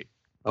this movie?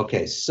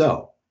 Okay,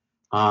 so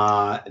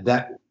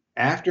that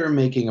after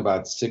making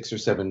about 6 or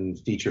 7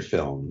 feature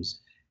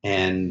films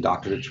and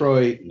Dr.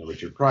 Detroit and the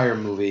Richard Pryor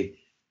movie,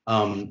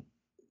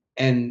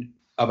 and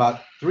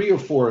about 3 or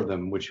 4 of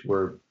them, which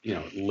were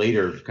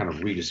later kind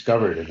of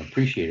rediscovered and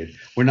appreciated,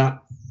 were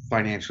not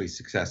financially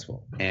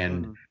successful.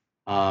 And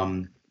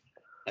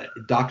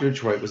Dr.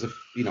 Detroit was a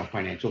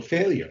financial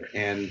failure.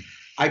 And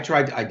I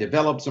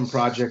developed some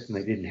projects and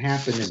they didn't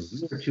happen. And a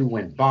year or 2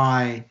 went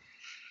by.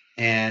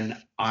 And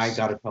I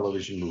got a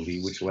television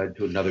movie, which led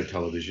to another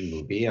television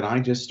movie, and I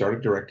just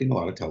started directing a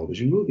lot of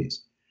television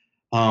movies.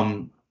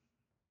 I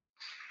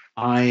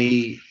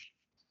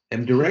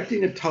am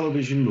directing a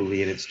television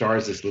movie, and it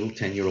stars this little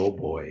 10-year-old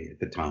boy at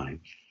the time.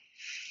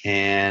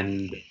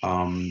 And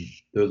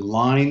the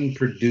line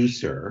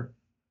producer,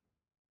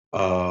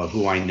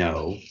 who I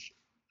know,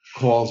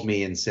 calls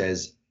me and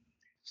says,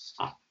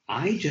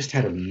 I just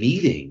had a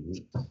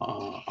meeting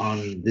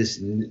on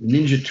this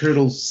Ninja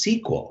Turtles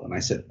sequel. And I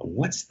said,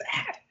 what's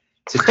that?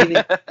 He said,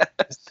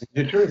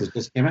 Ninja Turtles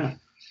just came out.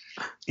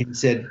 And he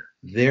said,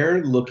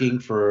 they're looking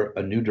for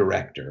a new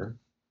director,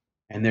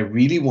 and they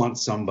really want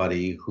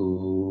somebody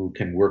who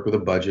can work with a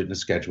budget and a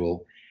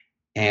schedule.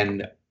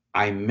 And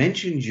I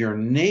mentioned your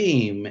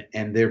name,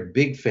 and they're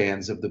big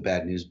fans of the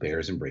Bad News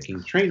Bears and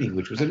Breaking Training,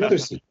 which was another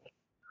sequel,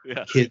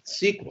 kids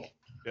sequel.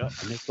 Yeah.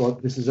 And they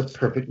thought this is a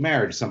perfect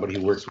marriage. Somebody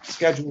who works with a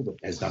schedule, that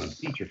has done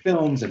feature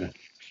films.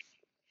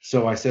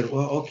 So I said,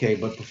 well, okay.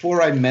 But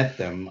before I met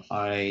them,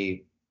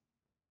 I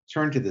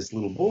turned to this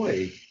little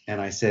boy and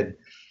I said,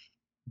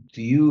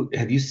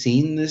 have you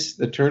seen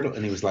the turtle?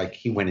 And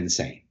he went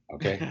insane.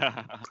 Okay.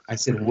 I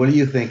said, what do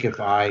you think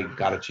if I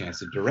got a chance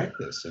to direct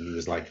this?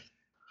 And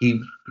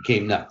he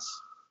became nuts.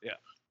 Yeah.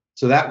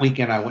 So that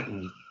weekend I went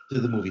to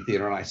the movie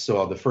theater and I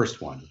saw the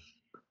first one.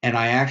 And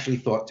I actually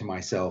thought to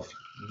myself,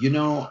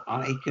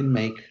 I can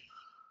make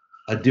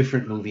a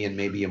different movie and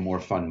maybe a more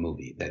fun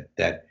movie.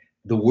 That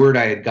the word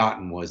I had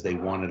gotten was they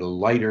wanted a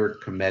lighter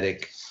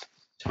comedic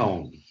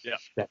tone. Yeah.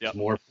 That's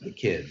more for the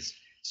kids.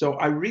 So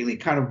I really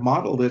kind of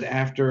modeled it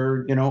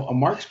after, a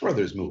Marx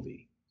Brothers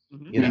movie.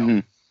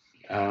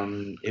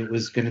 It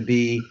was going to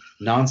be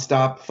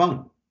nonstop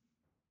fun.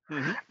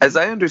 As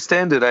I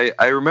understand it,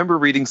 I remember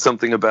reading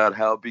something about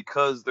how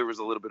because there was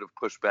a little bit of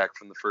pushback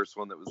from the first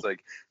one that was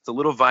like, it's a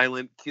little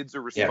violent, kids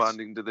are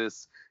responding to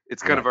this,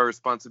 it's kind of our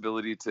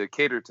responsibility to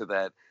cater to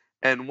that.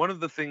 And one of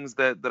the things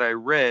that I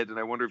read, and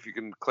I wonder if you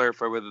can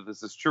clarify whether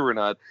this is true or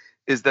not,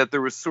 is that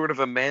there was sort of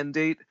a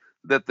mandate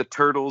that the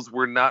turtles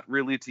were not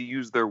really to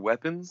use their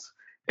weapons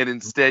and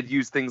instead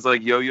use things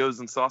like yo-yos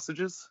and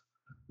sausages.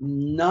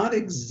 Not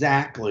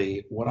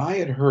exactly. What I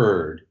had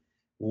heard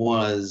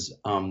was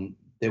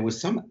there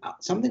was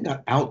something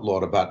got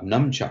outlawed about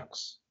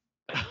nunchucks.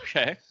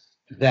 Okay.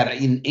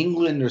 That in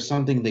England or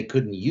something they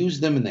couldn't use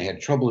them, and they had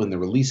trouble in the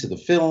release of the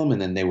film,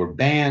 and then they were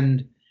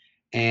banned.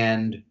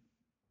 And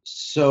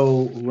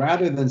So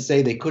rather than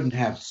say they couldn't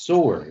have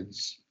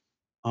swords,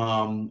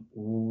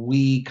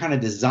 we kind of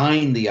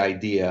designed the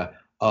idea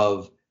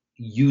of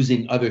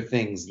using other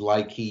things,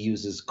 like he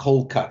uses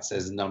cold cuts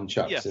as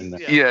nunchucks Yes, in the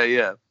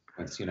Yeah.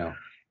 you know,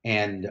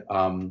 and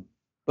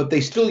but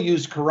they still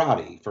use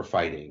karate for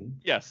fighting,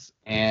 Yes.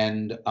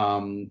 and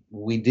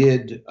we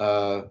did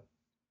come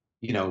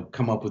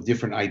up with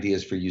different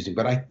ideas for using.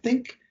 But I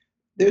think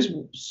there's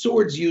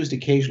swords used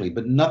occasionally,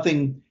 but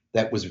nothing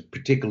that was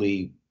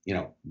particularly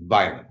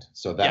violent.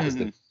 So that was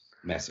the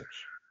message.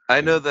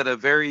 I know that a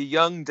very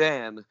young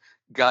Dan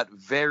got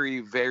very,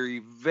 very,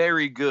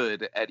 very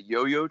good at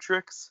yo-yo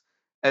tricks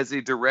as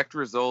a direct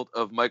result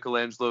of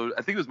Michelangelo.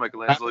 I think it was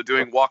Michelangelo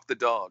doing Walk the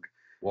Dog.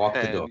 Walk the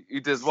And dog. he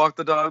does Walk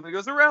the Dog and he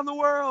goes around the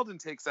world and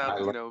takes I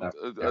out, love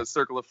that. a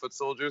circle of foot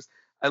soldiers.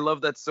 I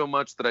love that so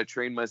much that I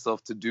trained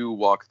myself to do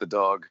Walk the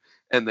Dog,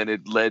 and then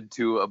it led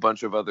to a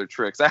bunch of other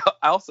tricks. I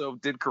also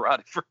did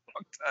karate for a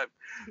long time,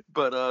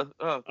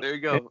 but there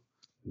you go.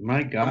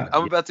 My God,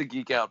 I'm about to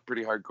geek out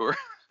pretty hardcore,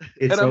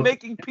 It's and I'm okay.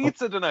 making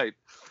pizza tonight.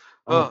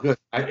 Oh, good.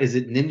 Is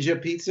it Ninja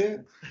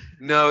Pizza?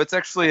 No, it's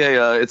actually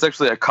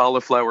a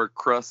cauliflower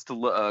crust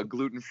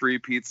gluten-free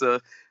pizza.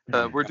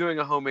 We're doing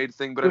a homemade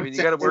thing, but I mean,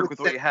 you got to work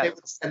with what you They have.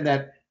 would send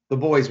that. The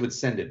boys would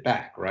send it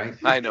back, right?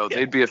 I know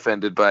they'd be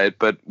offended by it,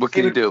 but what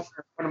can you do?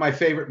 One of my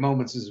favorite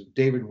moments is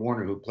David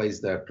Warner, who plays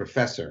the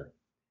professor.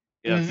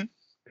 Yes. Mhm.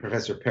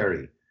 Professor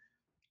Perry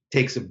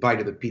takes a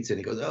bite of the pizza and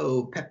he goes,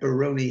 "Oh,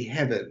 pepperoni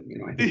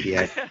heaven!" I think he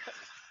had.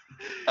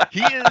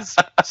 He is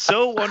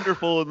so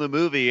wonderful in the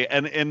movie,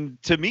 and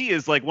to me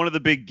is like one of the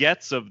big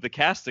gets of the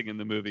casting in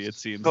the movie. It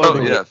seems. Oh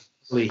yeah.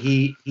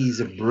 He's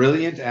a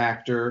brilliant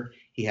actor.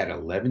 He had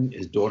 11.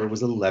 His daughter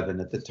was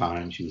 11 at the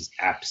time. She was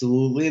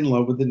absolutely in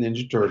love with the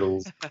Ninja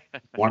Turtles.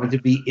 Wanted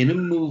to be in a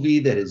movie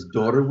that his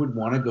daughter would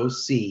want to go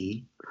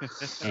see,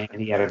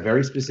 and he had a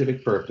very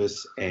specific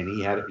purpose. And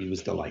he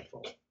was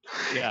delightful.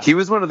 Yeah. He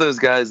was one of those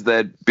guys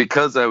that,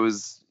 because I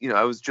was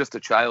just a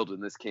child when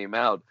this came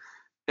out,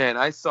 and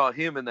I saw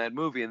him in that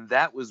movie, and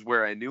that was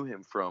where I knew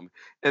him from.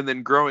 And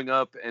then growing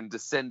up and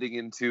descending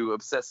into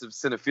obsessive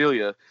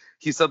cinephilia,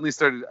 he suddenly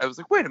started. I was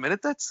like, wait a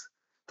minute, that's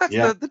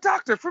the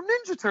Doctor from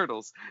Ninja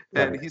Turtles,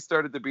 and he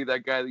started to be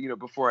that guy.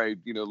 Before I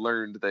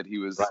learned that he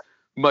was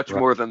much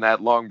more than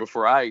that, long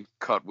before I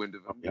caught wind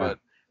of him. Yeah. But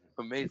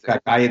amazing. In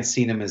fact, I had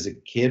seen him as a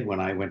kid when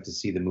I went to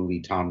see the movie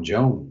Tom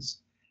Jones,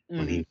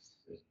 when he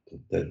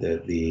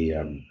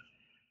the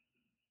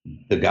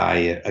guy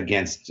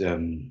against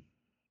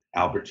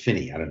Albert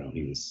Finney. I don't know.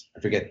 I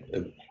forget.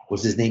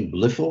 Was his name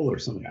Bliffle or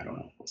something? I don't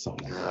know.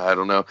 Something like that. I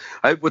don't know.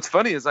 What's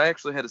funny is I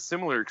actually had a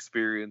similar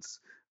experience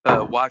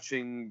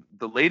watching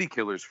The Lady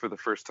Killers for the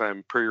first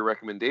time per your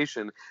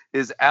recommendation.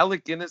 Is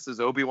Alec Guinness is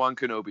Obi-Wan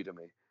Kenobi to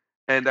me.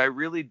 And I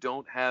really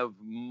don't have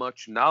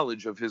much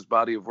knowledge of his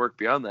body of work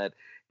beyond that.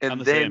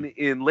 And then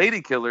in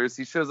Lady Killers,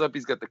 he shows up,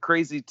 he's got the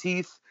crazy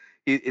teeth.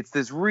 It's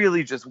this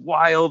really just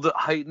wild,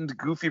 heightened,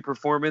 goofy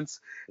performance.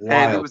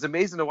 And it was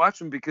amazing to watch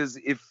him, because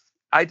if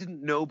I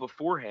didn't know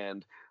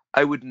beforehand,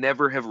 I would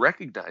never have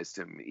recognized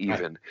him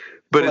even.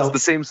 But it's the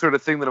same sort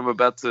of thing that I'm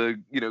about to,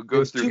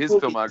 go through his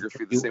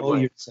filmography the same way. You owe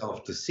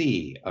yourself to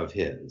see of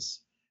his.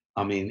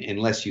 I mean,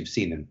 unless you've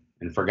seen him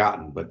and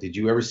forgotten. But did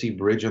you ever see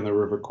Bridge on the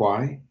River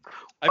Kwai?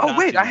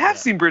 I have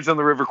seen Bridge on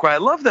the River Kwai. I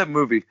love that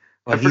movie.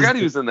 Well, I forgot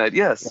he was in that.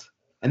 Yes. Yeah.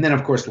 And then,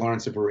 of course,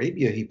 Lawrence of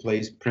Arabia. He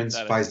plays Prince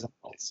Faisal.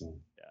 So.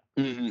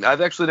 Mm-hmm.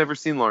 I've actually never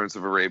seen Lawrence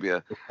of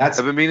Arabia. I've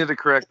been meaning to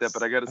correct that,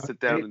 but I got to sit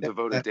down and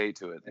devote a day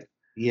to it.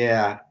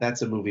 Yeah,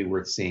 that's a movie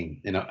worth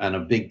seeing on a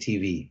big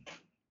TV.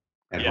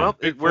 Well,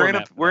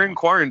 we're in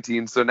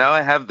quarantine, so now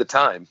I have the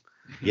time.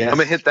 Yes. I'm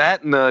gonna hit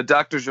that and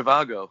Dr.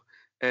 Zhivago,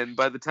 and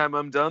by the time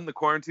I'm done, the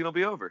quarantine will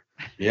be over.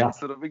 Yeah,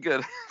 so it'll be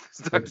good.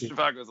 Dr.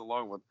 Zhivago is a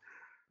long one.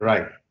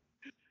 Right.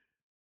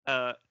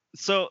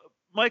 So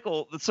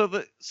Michael,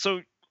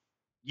 so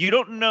you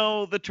don't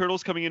know the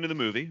Turtles coming into the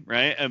movie,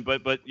 right? And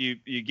but you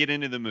get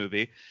into the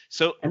movie.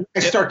 So and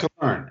I start to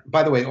learn.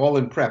 By the way, all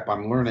in prep,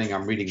 I'm learning.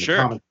 I'm reading the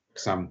comic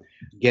books. I'm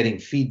getting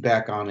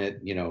feedback on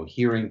it.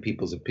 Hearing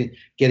people's opinion,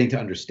 getting to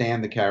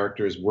understand the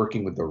characters,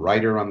 working with the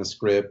writer on the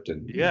script,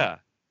 and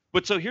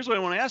But so here's what I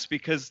want to ask,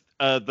 because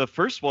the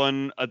first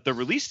one, the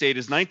release date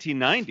is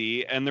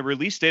 1990, and the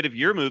release date of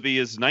your movie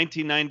is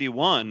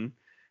 1991.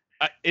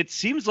 It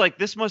seems like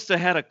this must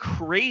have had a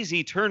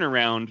crazy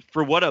turnaround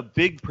for what a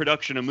big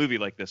production a movie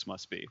like this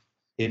must be.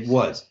 It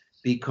was,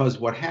 because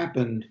what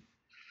happened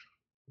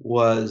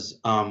was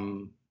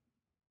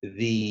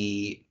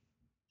the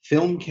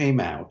film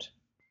came out,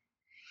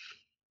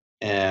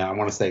 I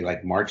want to say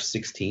like March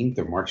 16th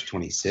or March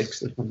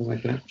 26th or something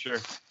like that. Sure.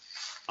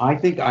 I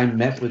think I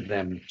met with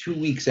them 2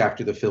 weeks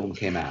after the film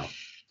came out.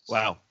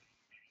 Wow.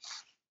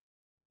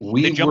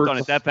 They jumped on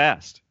it that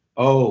fast.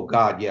 Oh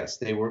God, yes,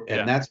 they were,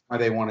 and that's why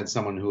they wanted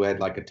someone who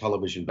had like a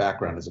television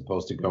background, as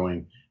opposed to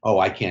going, "Oh,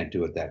 I can't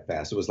do it that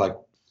fast." It was like,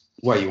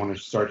 "What, you want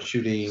to start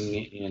shooting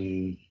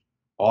in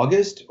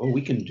August? Oh,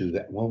 we can do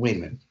that." Well, wait a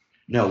minute.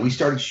 No, we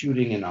started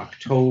shooting in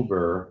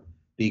October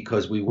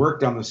because we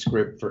worked on the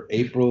script for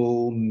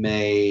April,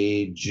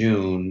 May,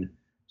 June,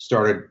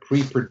 started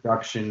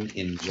pre-production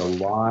in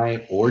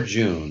July or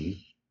June,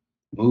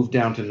 moved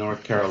down to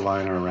North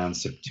Carolina around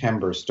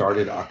September,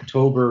 started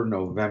October,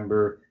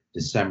 November,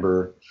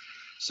 December.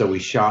 So we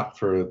shot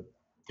for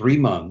 3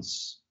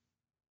 months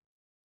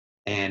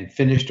and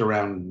finished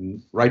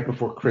around right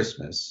before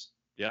Christmas.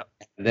 Yeah.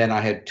 And then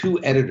I had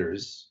 2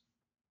 editors,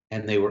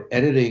 and they were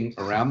editing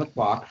around the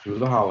clock through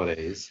the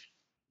holidays.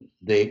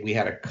 We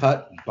had a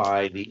cut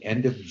by the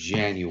end of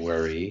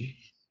January,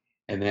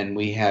 and then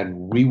we had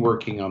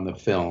reworking on the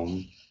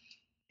film,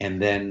 and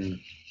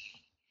then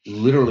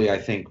literally, I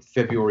think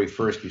February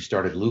 1st, we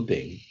started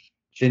looping,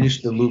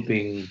 finished the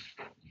looping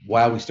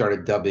while we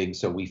started dubbing.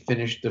 So we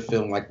finished the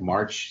film like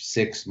March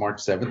 6th, March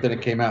 7th, and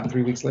it came out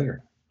 3 weeks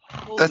later.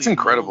 That's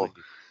incredible.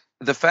 Moly.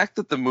 The fact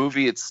that the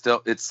movie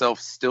itself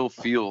still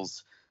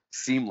feels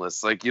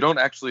seamless. Like, you don't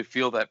actually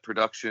feel that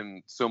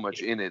production so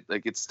much in it.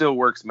 Like, it still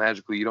works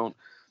magically. You don't.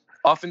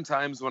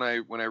 Oftentimes when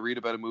I read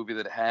about a movie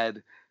that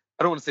had,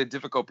 I don't want to say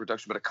difficult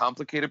production, but a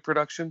complicated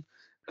production,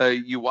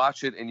 you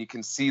watch it and you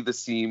can see the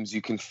seams,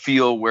 you can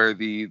feel where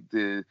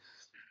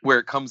where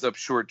it comes up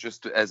short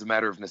just as a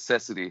matter of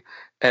necessity.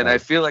 And I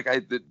feel like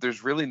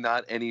there's really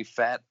not any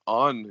fat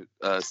on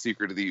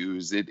Secret of the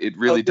Ooze. It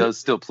really does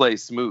still play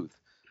smooth.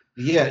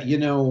 Yeah,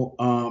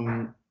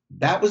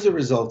 that was a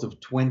result of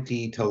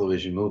 20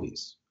 television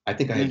movies. I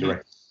think I had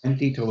directed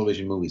 20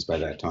 television movies by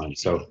that time.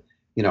 So,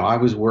 I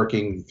was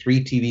working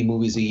 3 TV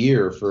movies a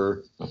year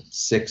for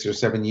 6 or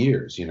 7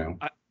 years,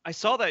 I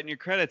saw that in your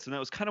credits, and that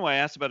was kind of why I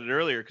asked about it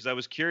earlier, because I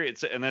was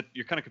curious, and that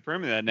you're kind of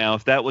confirming that now,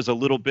 if that was a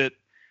little bit,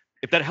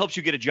 if that helps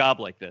you get a job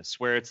like this,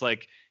 where it's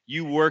like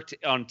you worked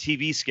on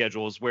TV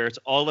schedules where it's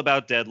all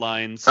about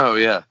deadlines. Oh,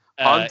 yeah.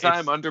 On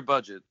time, under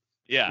budget.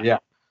 Yeah. Yeah.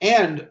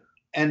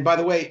 And by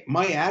the way,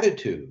 my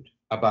attitude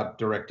about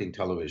directing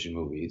television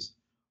movies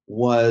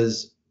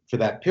was, for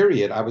that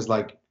period, I was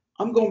like,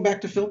 I'm going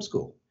back to film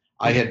school.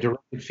 I had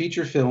directed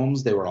feature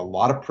films. There were a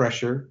lot of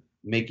pressure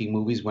making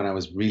movies when I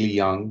was really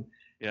young.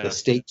 Yeah. The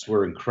stakes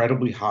were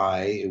incredibly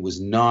high. It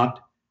was not,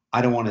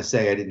 I don't want to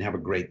say I didn't have a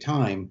great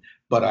time,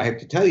 but I have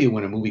to tell you,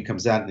 when a movie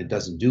comes out and it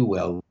doesn't do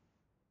well,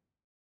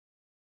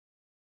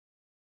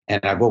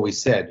 and I've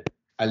always said,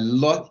 I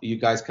love you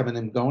guys coming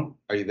and going.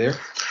 Are you there?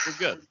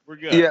 We're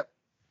good. Yeah.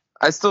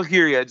 I still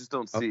hear you. I just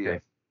don't see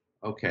you.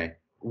 Okay.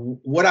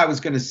 What I was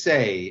going to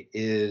say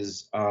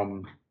is,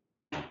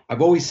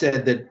 I've always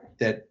said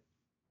that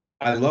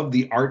I love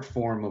the art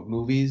form of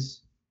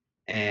movies,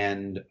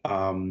 and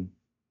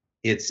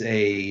it's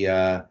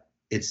a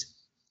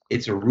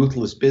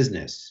ruthless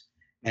business,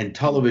 and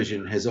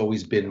television has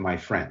always been my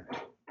friend.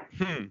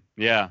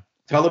 Yeah.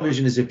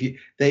 Television is, if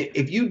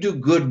you do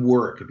good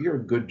work, if you're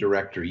a good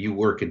director, you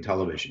work in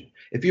television.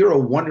 If you're a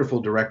wonderful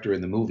director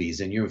in the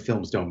movies and your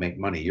films don't make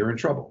money, you're in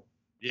trouble.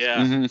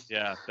 Yeah.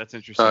 Yeah, that's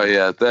interesting. Oh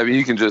yeah, I mean,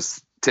 you can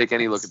just take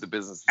any look at the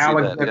business and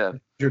see that. Yeah.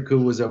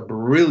 Dudjurku was a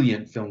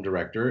brilliant film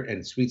director,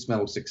 and Sweet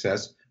Smell of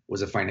Success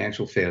was a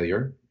financial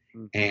failure,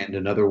 and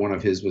another one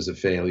of his was a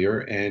failure,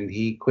 and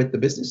he quit the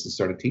business and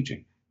started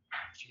teaching.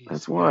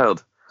 That's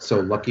wild.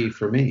 So lucky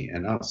for me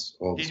and us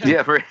all.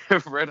 Yeah,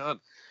 right on.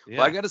 Yeah.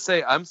 Well, I got to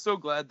say, I'm so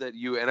glad that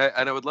you, and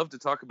I would love to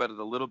talk about it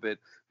a little bit,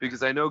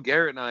 because I know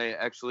Garrett and I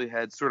actually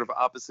had sort of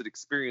opposite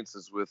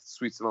experiences with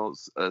Sweet Smell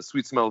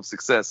of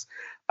Success.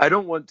 I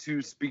don't want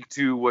to speak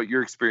to what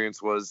your experience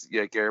was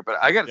yet, Garrett, but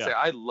I got to say,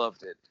 I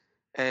loved it.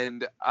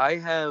 And I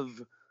have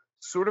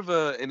sort of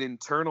an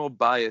internal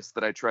bias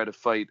that I try to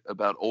fight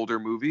about older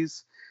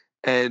movies.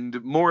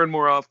 And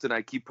more often,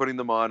 I keep putting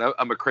them on.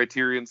 I'm a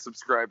Criterion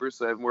subscriber,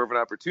 so I have more of an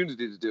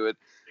opportunity to do it.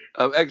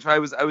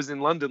 Actually, I was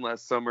in London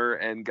last summer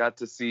and got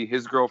to see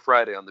His Girl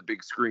Friday on the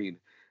big screen.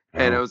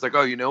 And I was like,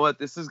 oh, you know what?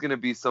 This is going to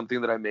be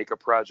something that I make a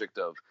project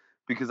of,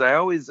 because I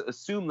always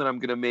assume that I'm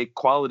going to make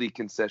quality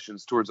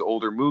concessions towards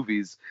older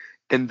movies,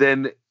 and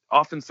then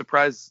often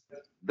surprised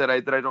that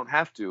I don't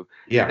have to.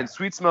 Yeah. And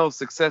Sweet Smell of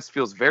Success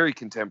feels very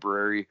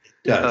contemporary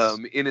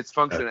in its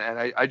function,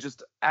 and I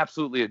just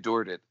absolutely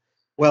adored it.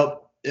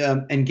 Well,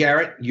 and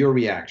Garrett, your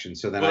reaction,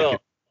 so then I can.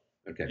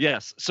 Okay.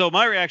 Yes. So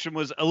my reaction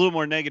was a little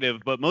more negative,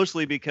 but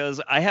mostly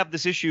because I have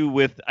this issue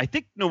with, I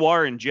think,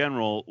 noir in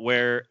general,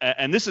 where,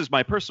 and this is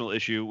my personal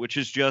issue, which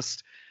is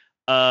just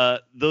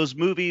those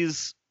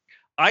movies.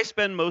 I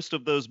spend most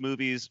of those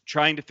movies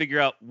trying to figure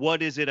out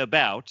what is it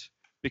about,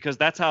 because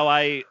that's how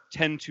I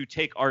tend to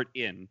take art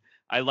in.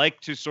 I like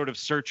to sort of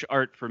search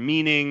art for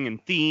meaning and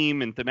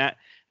theme and thematic.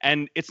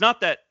 And it's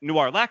not that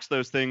noir lacks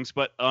those things,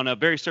 but on a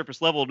very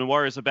surface level,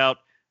 noir is about,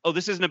 oh,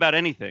 this isn't about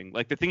anything.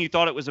 Like, the thing you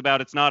thought it was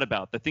about, it's not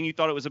about. The thing you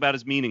thought it was about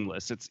is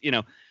meaningless. It's,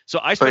 so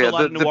I spend a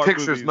lot of noir the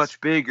picture's movies.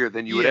 Much bigger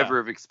than you would ever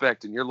have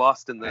expected, and you're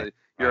lost in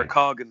you're a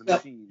cog in the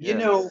machine.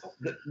 Yeah.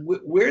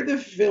 Where the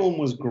film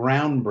was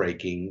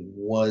groundbreaking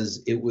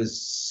was it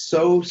was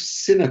so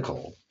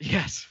cynical.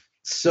 Yes.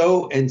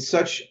 So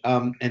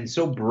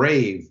so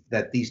brave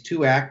that these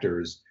 2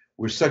 actors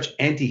were such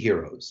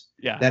anti-heroes.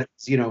 Yeah. That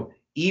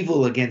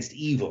evil against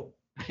evil.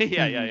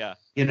 Yeah.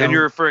 And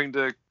you're referring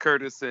to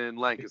Curtis and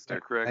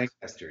Lancaster, correct?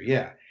 Lancaster,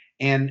 yeah.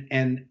 And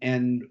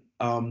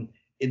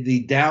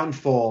the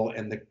downfall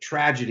and the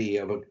tragedy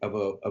of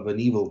an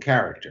evil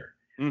character.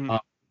 Mhm.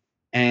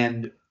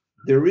 And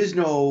there is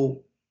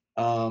no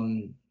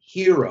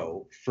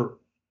hero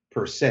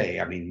per se.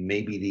 I mean,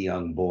 maybe the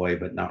young boy,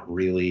 but not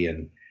really,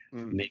 and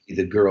maybe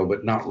the girl,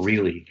 but not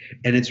really.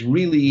 And it's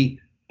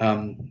really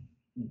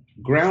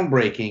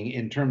groundbreaking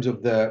in terms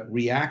of the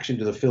reaction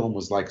to the film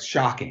was like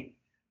shocking.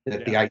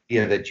 That the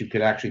idea that you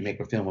could actually make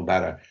a film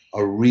about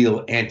a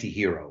real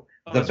anti-hero.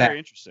 Oh, that's very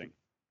interesting.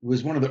 It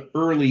was one of the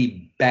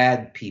early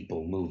bad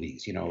people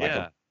movies, you know,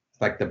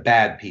 like the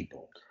bad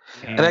people.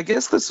 And I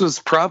guess this was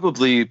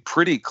probably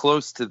pretty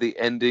close to the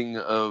ending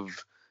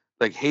of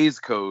like Hays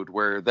Code,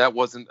 where that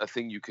wasn't a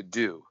thing you could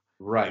do.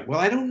 Right.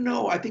 Well, I don't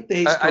know. I think the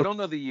Hays Code, I don't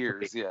know the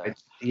years. Yeah. I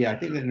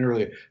think that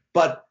earlier.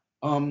 But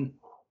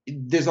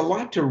there's a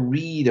lot to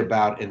read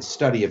about and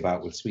study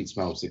about with Sweet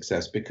Smell of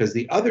Success, because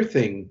the other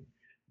thing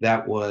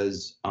that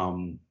was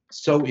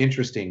so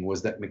interesting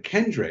was that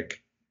McKendrick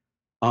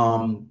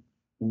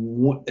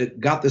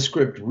got the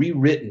script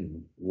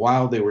rewritten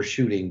while they were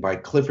shooting by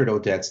Clifford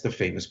Odets, the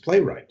famous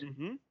playwright.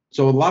 Mm-hmm.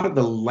 So a lot of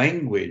the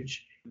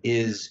language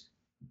is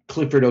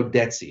Clifford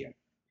Odetsian.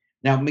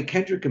 Now,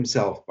 McKendrick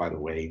himself, by the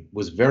way,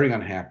 was very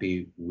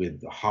unhappy with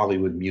the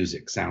Hollywood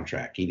music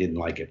soundtrack. He didn't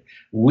like it.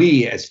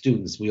 We, as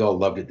students, we all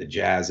loved it. The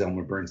jazz,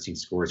 Elmer Bernstein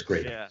score is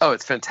great. Yeah. Oh,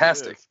 it's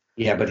fantastic.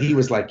 Yeah, but he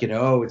was like,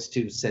 it's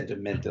too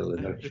sentimental.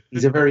 And he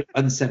was a very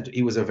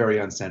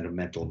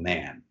unsentimental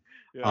man.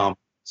 Yeah.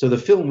 So the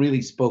film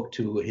really spoke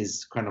to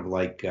his kind of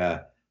like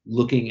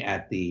looking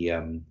at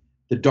the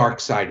dark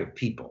side of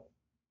people.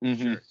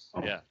 Mm-hmm.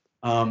 Yeah.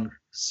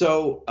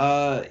 So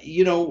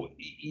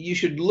you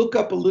should look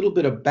up a little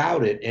bit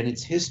about it and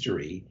its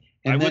history.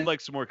 And I would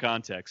like some more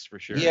context for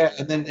sure. Yeah,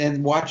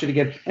 and watch it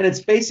again. And it's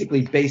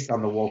basically based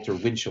on the Walter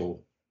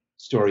Winchell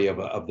story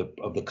of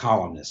the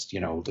columnist.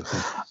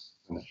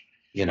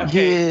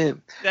 Okay.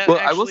 That Well, actually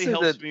I will say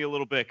helps that me a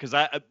little bit, because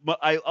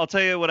I'll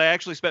tell you what I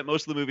actually spent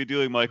most of the movie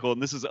doing, Michael,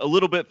 and this is a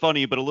little bit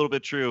funny but a little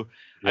bit true.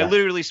 Yeah. I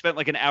literally spent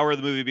like an hour of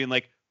the movie being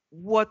like,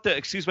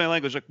 excuse my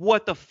language, like,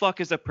 what the fuck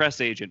is a press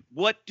agent?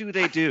 What do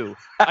they do?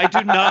 I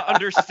do not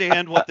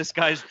understand what this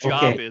guy's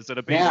job is at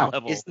a basic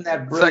level. Isn't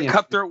that it's brilliant? that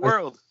cutthroat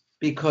world.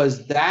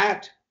 Because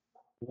that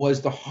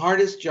was the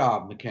hardest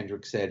job,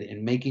 McKendrick said,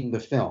 in making the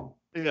film.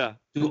 Yeah.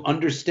 To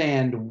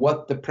understand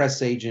what the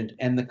press agent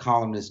and the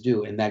columnist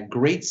do. And that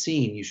great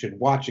scene you should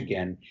watch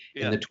again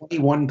in the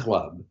 21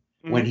 Club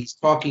when he's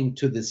talking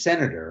to the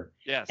senator.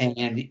 Yes.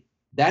 And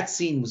that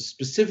scene was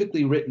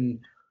specifically written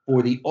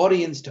for the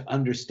audience to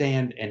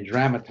understand and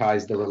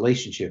dramatize the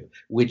relationship,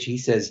 which he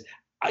says,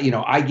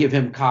 I give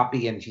him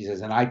copy, and she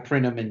says, and I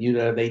print them, and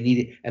they need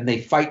it, and they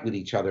fight with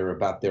each other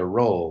about their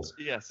roles.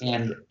 Yes.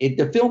 And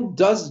the film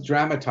does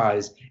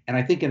dramatize, and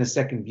I think in a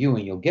second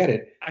viewing you'll get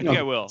it. I think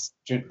I will.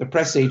 The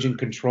press agent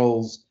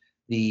controls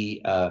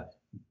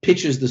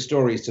pitches the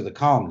stories to the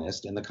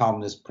columnist, and the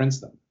columnist prints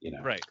them.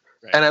 Right.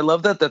 And I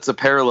love that that's a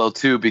parallel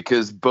too,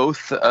 because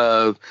both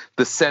the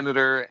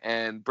senator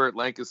and Burt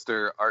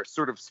Lancaster are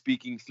sort of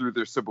speaking through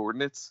their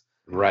subordinates.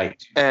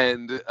 Right.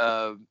 And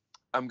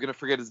I'm gonna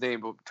forget his name,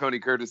 but Tony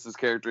Curtis's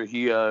character,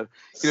 he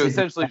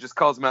essentially just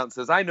calls him out and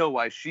says, "I know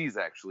why she's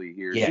actually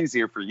here. Yeah. She's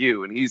here for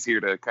you, and he's here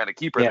to kind of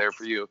keep her there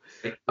for you."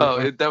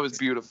 Oh, that was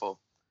beautiful.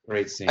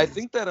 Great scene. I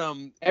think that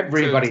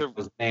everybody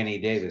was Manny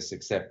Davis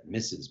except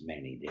Mrs.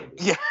 Manny Davis.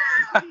 Yeah.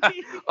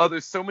 Oh,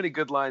 there's so many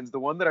good lines. The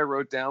one that I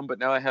wrote down, but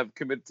now I have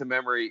committed to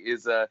memory,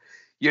 is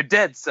 "You're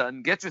dead,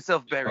 son. Get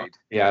yourself buried."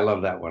 Yeah, I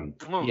love that one.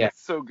 Oh, yeah,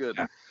 so good.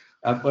 Yeah.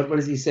 What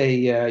does he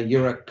say?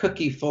 You're a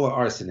cookie full of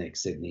arsenic,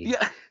 Sidney.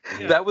 Yeah.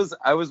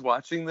 I was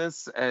watching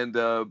this, and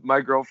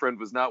my girlfriend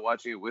was not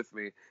watching it with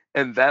me.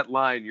 And that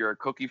line, "You're a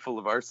cookie full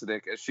of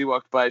arsenic," as she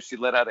walked by, she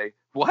let out a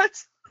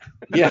 "what?"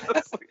 Yeah.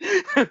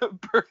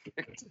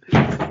 Perfect.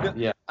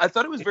 Yeah. I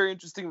thought it was very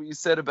interesting what you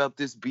said about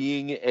this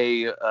being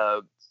a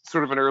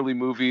sort of an early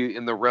movie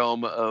in the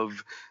realm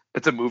of,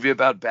 it's a movie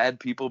about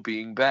bad people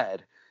being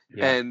bad.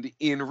 Yeah. And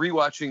in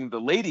rewatching The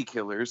Lady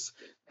Killers,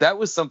 that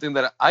was something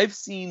that I've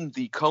seen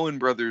the Coen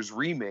brothers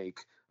remake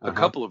a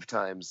couple of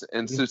times.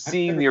 And so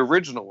seeing the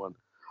original one,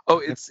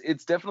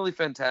 it's definitely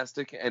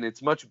fantastic. And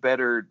it's much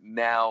better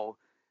now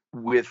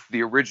with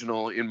the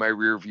original in my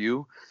rear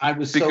view. I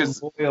was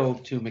so loyal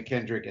to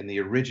McKendrick and the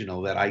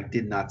original that I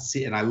did not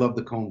see, and I love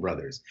the Coen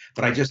brothers,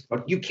 but I just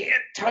thought, you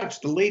can't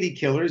touch The Lady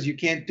Killers. You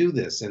can't do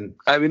this. And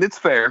I mean, it's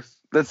fair.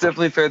 That's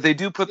definitely fair. They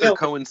do put their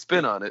Coen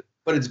spin on it.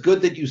 But it's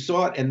good that you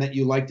saw it and that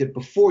you liked it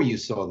before you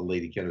saw The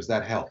Lady Killers.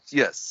 That helps.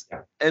 Yes.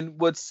 Yeah. And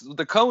what's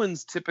the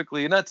Coens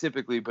typically, not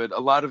typically, but a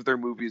lot of their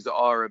movies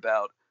are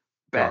about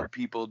bad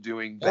people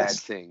doing bad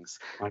things.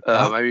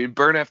 I mean,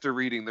 Burn After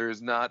Reading, there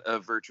is not a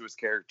virtuous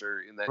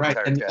character in that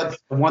entire cast.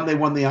 The one they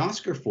won the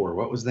Oscar for,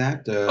 what was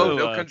that?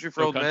 No Country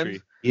for Old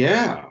Men?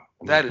 Yeah.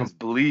 That is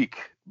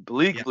bleak.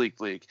 Bleak.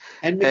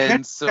 And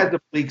McKendrick had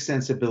the bleak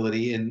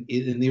sensibility in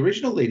the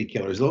original Lady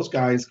Killers. Those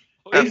guys,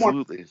 they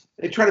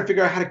try to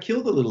figure out how to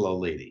kill the little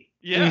old lady.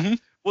 Yeah. Mm-hmm.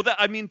 Well,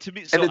 to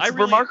me, so and it's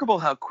remarkable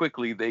how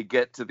quickly they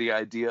get to the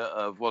idea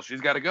of, well,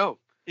 she's got to go.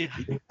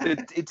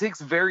 It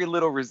takes very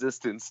little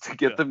resistance to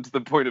get them to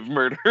the point of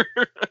murder.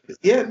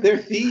 Yeah, they're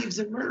thieves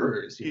and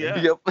murderers.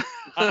 Yeah. Yep.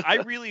 I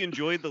really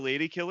enjoyed The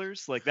Lady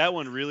Killers. Like, that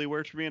one really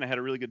worked for me, and I had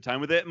a really good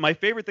time with it. My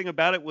favorite thing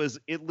about it was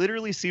it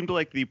literally seemed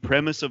like the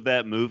premise of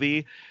that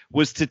movie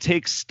was to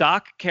take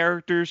stock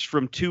characters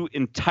from two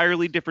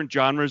entirely different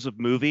genres of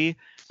movie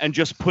and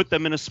just put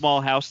them in a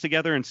small house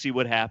together and see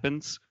what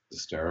happens.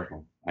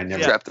 Hysterical. I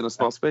never. Trapped in a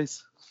small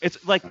space.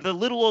 It's like the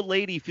little old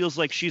lady feels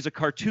like she's a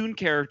cartoon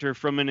character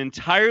from an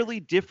entirely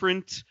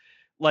different,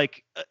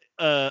 like,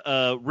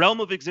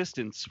 realm of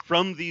existence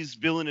from these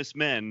villainous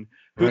men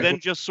who Right. then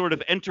just sort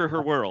of enter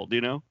her world, you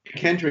know?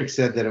 Kendrick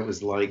said that it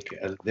was like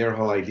their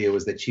whole idea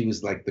was that she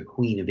was like the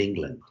Queen of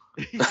England.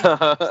 She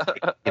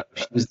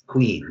was the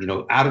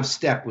queen, out of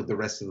step with the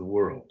rest of the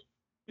world.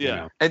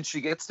 Yeah. And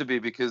she gets to be,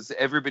 because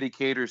everybody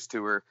caters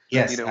to her.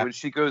 Yes. When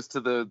she goes to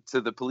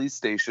the police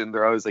station,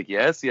 they're always like,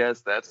 yes,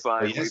 that's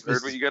fine. Yes, We've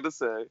heard what you got to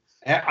say.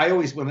 I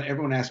always, when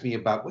everyone asks me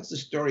about what's the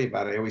story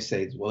about it, I always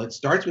say, well, it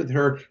starts with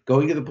her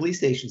going to the police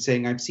station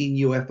saying, I've seen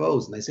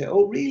UFOs. And they say,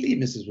 oh, really,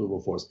 Mrs.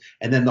 Wilberforce?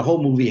 And then the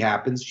whole movie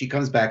happens. She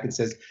comes back and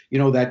says,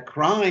 that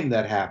crime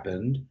that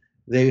happened,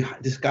 they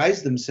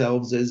disguised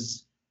themselves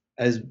as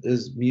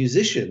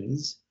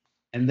musicians.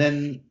 And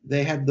then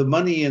they had the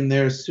money in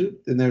their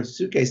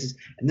suitcases,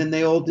 and then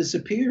they all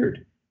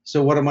disappeared.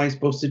 So what am I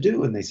supposed to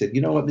do? And they said, you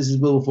know what, Mrs.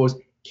 Wilberforce,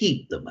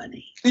 keep the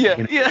money.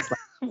 Yeah.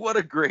 What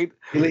a great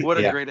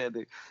great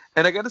ending.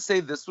 And I got to say,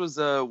 this was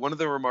one of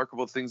the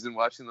remarkable things in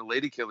watching The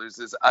Lady Killers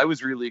is I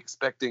was really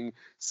expecting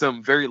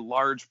some very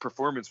large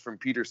performance from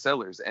Peter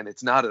Sellers, and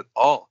it's not at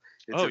all.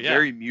 It's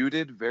very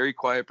muted, very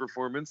quiet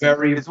performance.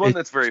 It's one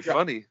that's very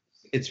funny.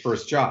 It's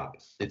first job.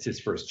 It's his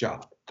first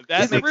job.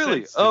 Is it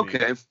really?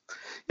 Okay.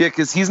 Yeah,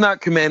 because he's not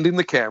commanding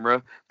the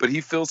camera, but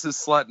he fills his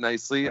slot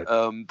nicely.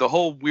 Right. The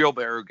whole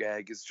wheelbarrow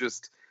gag is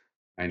just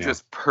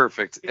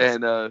perfect.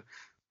 And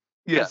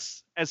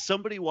yes, as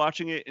somebody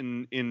watching it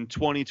in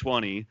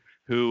 2020,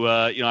 who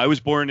I was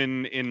born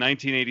in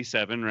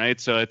 1987, right?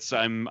 So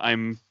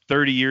I'm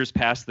 30 years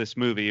past this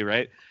movie,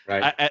 right?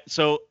 Right.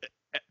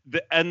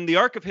 The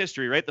arc of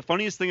history, right? The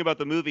funniest thing about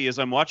the movie is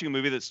I'm watching a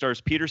movie that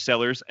stars Peter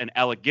Sellers and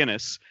Alec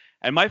Guinness,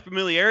 and my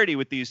familiarity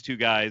with these two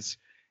guys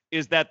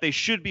is that they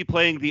should be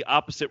playing the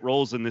opposite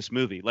roles in this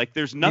movie. Like,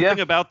 there's nothing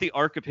about the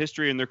arc of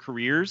history in their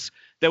careers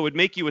that would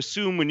make you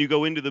assume when you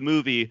go into the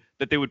movie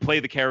that they would play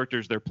the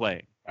characters they're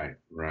playing.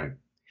 Right.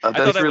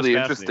 That's really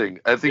interesting.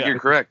 I think you're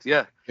correct.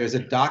 Yeah. There's a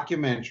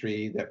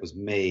documentary that was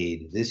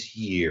made this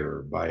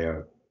year by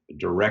a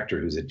director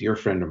who's a dear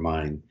friend of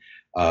mine,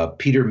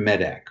 Peter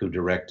Medak, who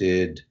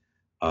directed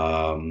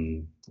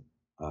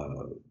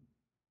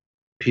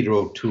Peter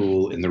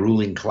O'Toole in The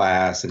Ruling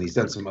Class, and he's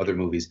done some other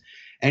movies.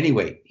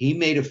 Anyway, he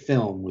made a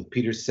film with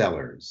Peter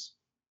Sellers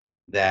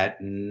that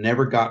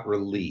never got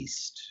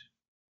released.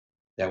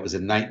 That was a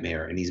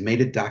nightmare, and he's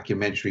made a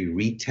documentary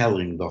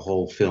retelling the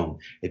whole film.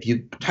 If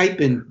you type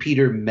in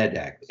Peter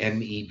Medak,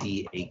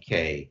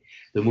 Medak,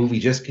 the movie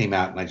just came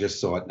out, and I just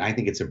saw it, and I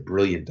think it's a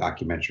brilliant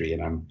documentary.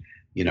 And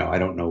I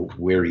don't know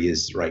where he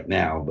is right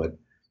now, but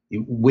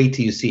you wait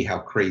till you see how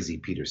crazy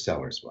Peter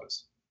Sellers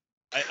was.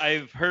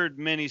 I've heard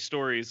many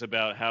stories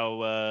about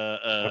how.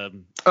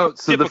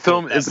 So the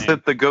film is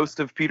it The Ghost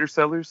of Peter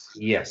Sellers?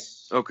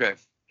 Yes. Okay.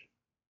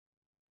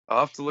 I'll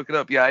have to look it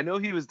up. Yeah, I know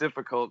he was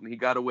difficult, and he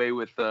got away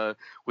with the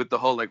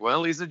whole like,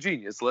 well, he's a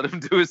genius, let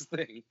him do his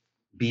thing.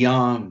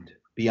 Beyond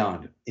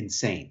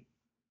insane.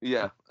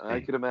 Yeah, I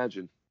could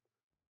imagine.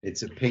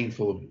 It's a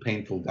painful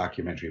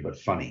documentary, but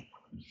funny.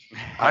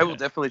 I will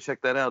definitely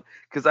check that out,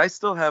 because I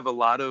still have a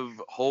lot of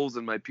holes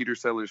in my Peter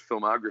Sellers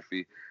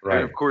filmography.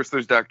 Right. And of course,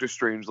 there's Dr.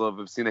 Strangelove.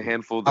 I've seen a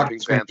handful of the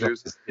Pink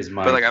Panthers,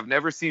 but like I've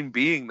never seen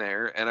Being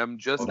There, and I'm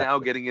just now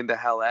getting into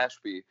Hal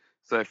Ashby,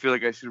 so I feel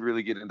like I should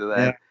really get into that.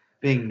 Yeah.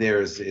 Being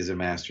There is a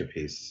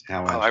masterpiece.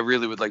 I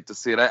really would like to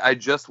see it. I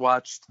just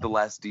watched The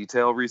Last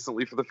Detail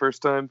recently for the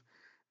first time,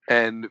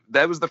 and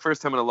that was the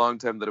first time in a long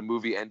time that a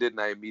movie ended, and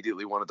I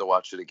immediately wanted to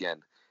watch it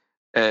again.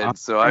 And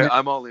so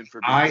I'm all in for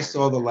Being There. I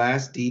saw The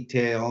Last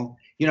Detail.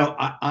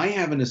 I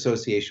have an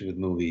association with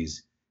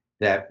movies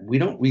that we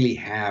don't really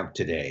have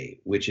today,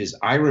 which is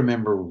I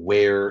remember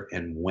where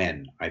and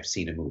when I've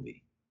seen a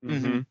movie.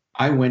 Mm-hmm.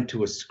 I went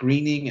to a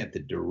screening at the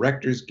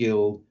Directors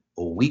Guild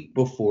a week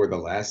before The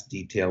Last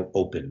Detail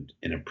opened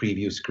in a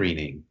preview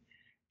screening,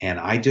 and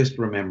I just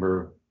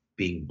remember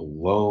being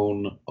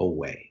blown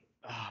away.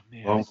 Oh,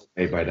 man. Blown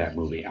away by that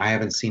movie. I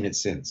haven't seen it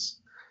since.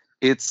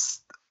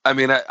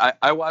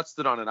 I watched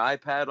it on an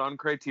iPad on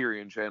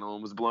Criterion Channel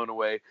and was blown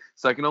away.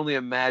 So I can only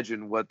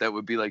imagine what that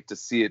would be like to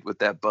see it with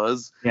that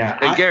buzz. Yeah.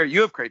 And Garrett,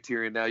 you have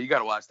Criterion now. You got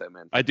to watch that,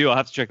 man. I do. I'll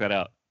have to check that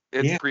out.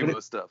 It's primo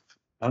stuff.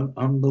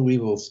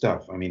 Unbelievable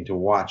stuff. I mean, to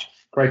watch.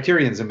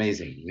 Criterion's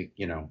amazing.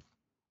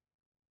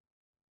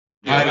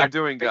 Yeah, they're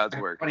doing God's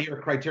work. Want to hear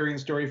a Criterion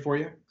story for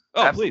you?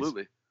 Oh,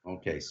 absolutely. Please.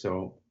 Okay,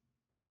 so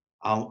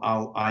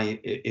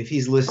if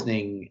he's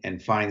listening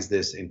and finds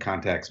this and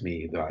contacts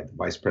me, the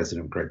vice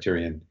president of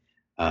Criterion.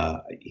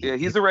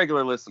 He's a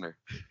regular listener.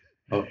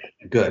 Oh,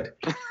 good.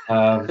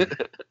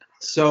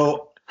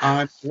 So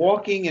I'm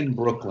walking in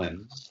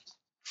Brooklyn,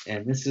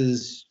 and this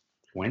is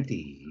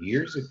 20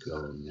 years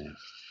ago now.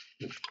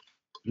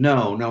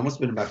 No, it must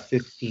have been about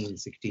 15,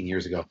 16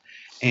 years ago.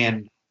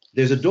 And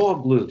there's a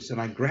dog loose,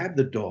 and I grab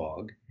the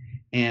dog,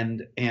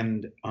 and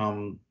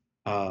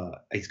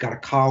he's got a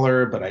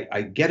collar, but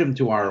I get him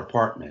to our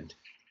apartment,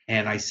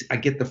 and I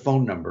get the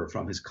phone number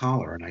from his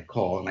collar, and I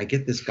call, and I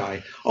get this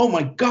guy. Oh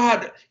my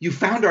God, you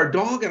found our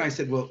dog? And I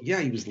said, well, yeah,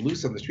 he was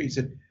loose on the street. He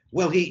said,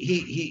 well,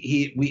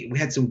 we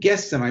had some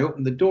guests, and I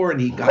opened the door,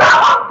 and he got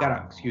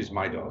out. Excuse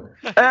my dog.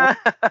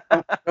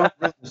 Don't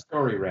ruin the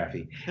story,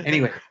 Raffy.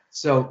 Anyway,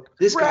 so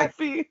this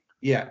Raffy.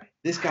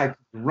 This guy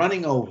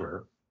running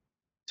over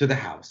to the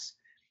house,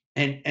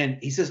 and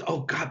he says,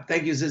 "Oh God,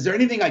 thank you." He says, "Is there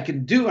anything I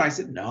can do?" And I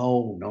said,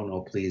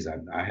 "No, please.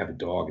 I have a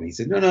dog." And he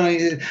said, "No.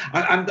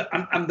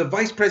 I'm the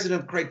vice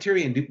president of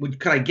Criterion.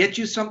 Could I get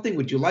you something?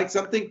 Would you like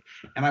something?"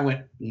 And I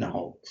went,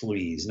 "No,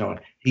 please, no."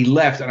 He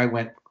left,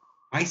 and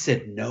I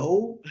said,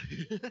 "No."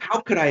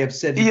 How could I have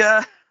said?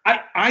 Yeah.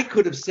 I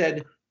could have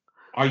said,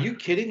 "Are you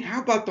kidding?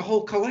 How about the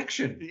whole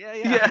collection?"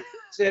 Yeah.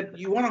 Said,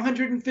 "You want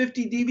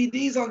 150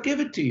 DVDs? I'll give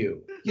it to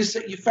you." You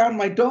said you found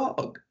my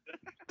dog.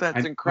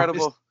 That's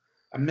incredible.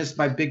 I missed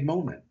my big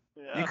moment.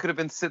 Yeah. You could have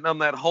been sitting on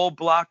that whole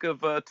block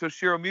of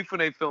Toshiro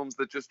Mifune films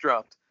that just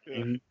dropped.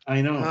 Yeah.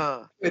 I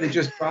know. It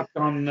just dropped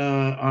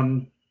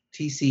on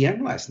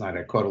TCM last night.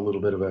 I caught a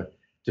little bit of a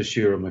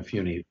Toshiro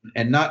Mifune,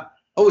 and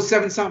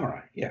Seven Samurai.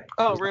 Yeah.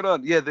 Oh, right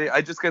on. Yeah,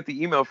 I just got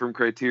the email from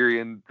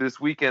Criterion this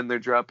weekend. They're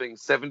dropping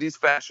 70s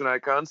fashion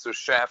icons, so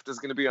Shaft is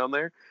going to be on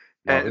there.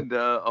 And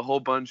a whole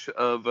bunch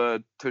of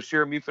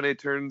Toshiro Mifune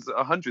turns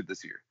 100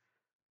 this year.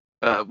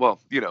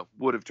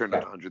 Would have turned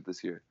out 100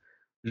 this year.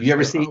 Have you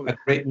ever seen a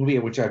great movie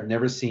which I've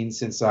never seen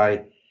since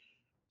I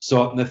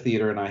saw it in the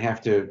theater, and I have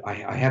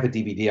a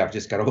DVD. I've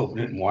just got to open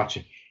it and watch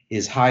it.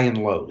 Is High and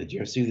Low. Did you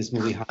ever see this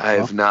movie? I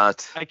have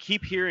not. I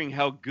keep hearing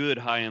how good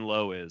High and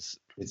Low is.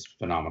 It's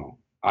phenomenal.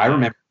 I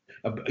remember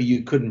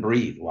you couldn't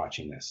breathe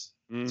watching this.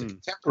 It's a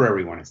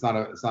contemporary one. It's not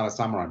a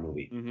samurai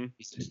movie. Mm-hmm.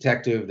 He's a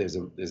detective.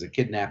 There's a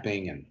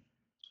kidnapping, and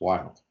it's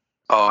wild.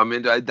 Oh, I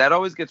mean, that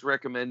always gets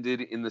recommended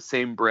in the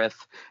same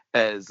breath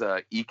as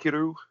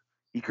Ikiru.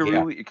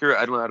 Ikiru,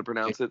 I don't know how to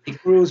pronounce it.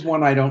 Ikiru is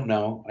one I don't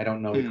know. I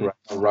don't know Ikiru.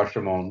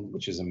 Rashomon,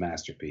 which is a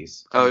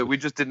masterpiece. Oh, we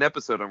just did an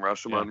episode on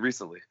Rashomon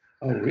recently.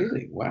 Oh,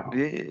 really? Wow.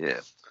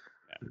 Yeah.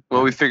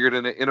 Well, we figured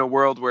in a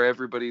world where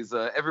everybody's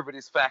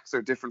facts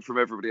are different from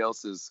everybody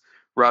else's,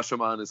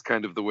 Rashomon is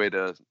kind of the way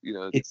to,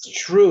 It's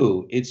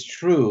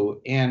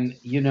true. And,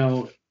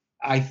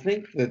 I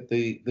think that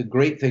the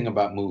great thing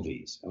about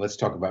movies, and let's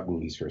talk about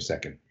movies for a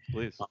second.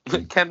 Please.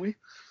 Can we?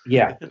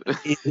 Yeah.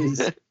 It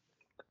is,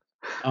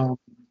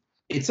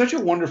 it's such a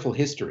wonderful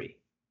history.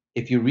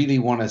 If you really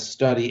want to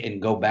study and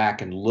go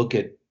back and look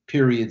at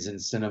periods in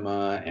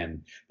cinema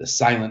and the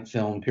silent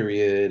film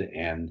period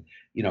and,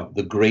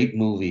 the great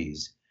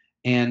movies.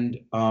 And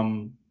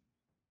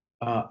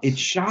it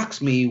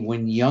shocks me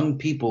when young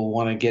people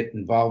want to get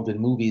involved in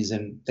movies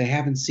and they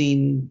haven't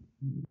seen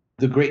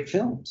the great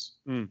films.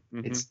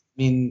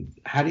 Mm-hmm.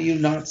 How do you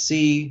not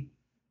see,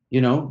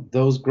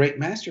 those great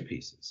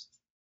masterpieces?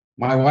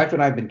 My wife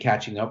and I have been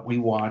catching up. We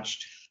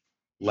watched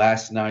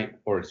last night,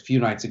 or a few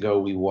nights ago,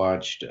 we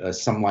watched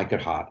Some Like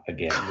It Hot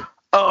again.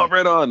 Oh,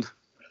 right on.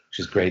 Which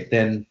is great.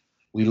 Then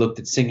we looked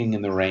at Singing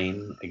in the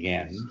Rain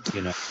again,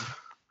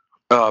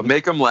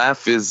 Make 'em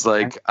Laugh is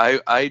like,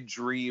 I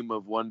dream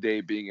of one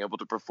day being able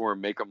to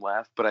perform Make 'em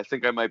Laugh, but I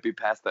think I might be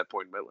past that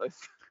point in my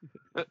life.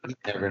 You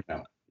never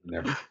know.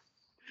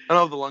 I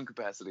don't have the lung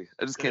capacity.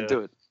 I just can't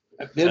do it.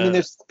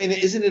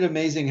 Isn't it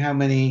amazing how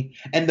many?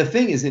 And the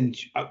thing is,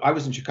 I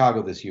was in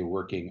Chicago this year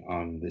working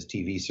on this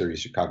TV series,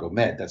 Chicago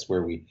Med. That's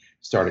where we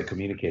started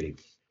communicating.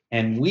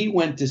 And we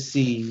went to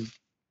see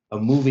a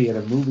movie at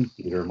a movie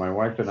theater, my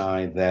wife and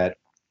I, that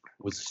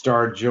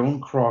starred Joan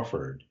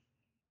Crawford,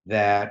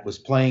 that was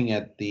playing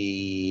at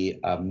the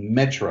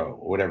Metro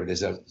or whatever.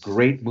 There's a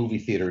great movie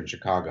theater in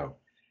Chicago.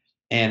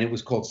 And it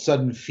was called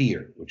Sudden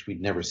Fear, which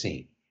we'd never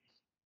seen.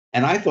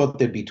 And I thought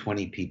there'd be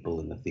 20 people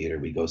in the theater.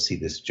 We go see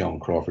this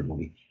Joan Crawford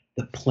movie.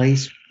 The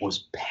place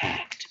was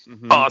packed.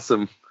 Mm-hmm.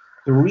 Awesome.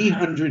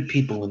 300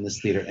 people in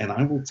this theater. And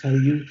I will tell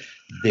you,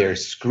 they're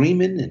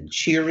screaming and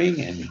cheering.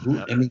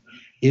 And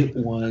it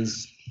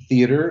was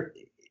theater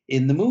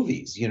in the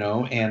movies,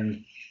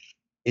 and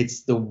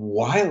it's the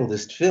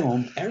wildest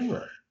film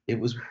ever. It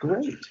was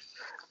great.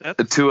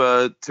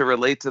 To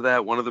relate to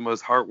that, one of the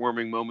most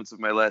heartwarming moments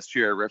of my last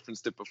year, I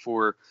referenced it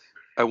before.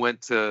 I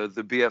went to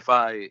the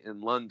BFI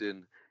in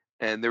London,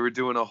 and they were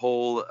doing a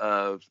whole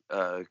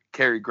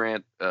Cary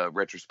Grant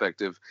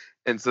retrospective.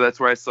 And so that's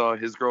where I saw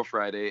His Girl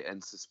Friday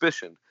and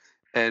Suspicion.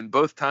 And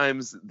both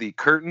times the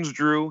curtains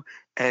drew,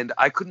 and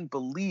I couldn't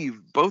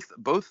believe both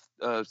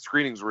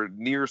screenings were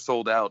near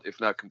sold out, if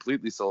not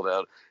completely sold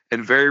out,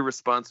 and very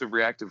responsive,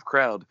 reactive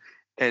crowd.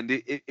 And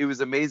it was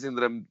amazing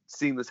that I'm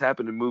seeing this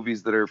happen in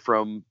movies that are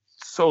from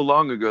so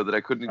long ago that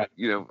I couldn't,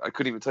 I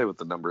couldn't even tell you what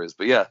the number is.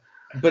 But yeah.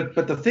 But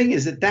the thing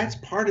is that's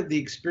part of the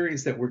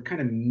experience that we're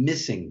kind of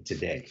missing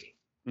today.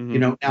 Mhm. You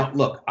know, now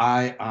look,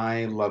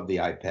 I love the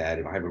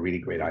iPad. I have a really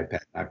great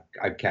iPad.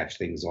 I catch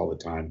things all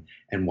the time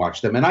and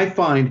watch them. And I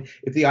find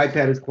if the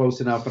iPad is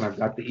close enough and I've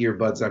got the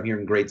earbuds, I'm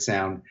hearing great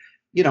sound.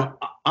 You know,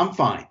 I'm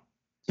fine.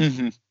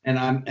 Mm-hmm.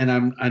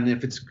 And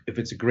if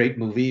it's a great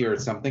movie or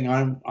something,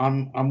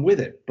 I'm with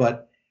it.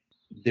 But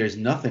there's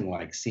nothing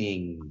like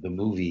seeing the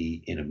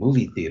movie in a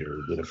movie theater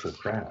with a full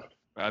crowd.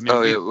 I mean,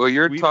 Oh, yeah. Well,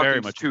 you're we very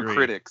talking to much two agree.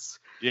 critics,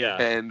 Yeah.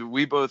 and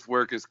we both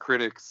work as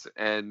critics,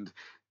 and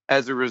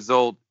as a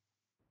result,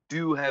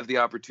 do have the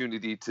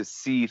opportunity to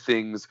see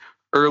things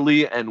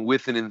early and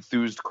with an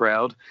enthused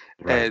crowd.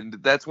 Right. And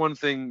that's one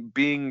thing,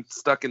 being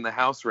stuck in the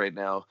house right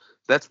now,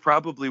 that's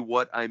probably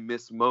what I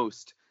miss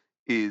most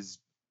is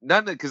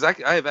not because I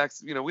have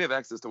access, we have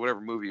access to whatever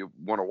movie you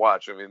want to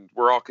watch. I mean,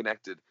 we're all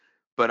connected,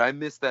 but I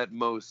miss that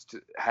most,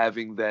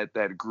 having that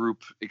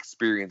group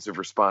experience of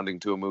responding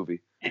to a movie.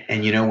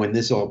 And you know, when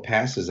this all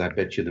passes, I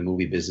bet you the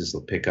movie business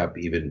will pick up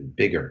even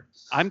bigger.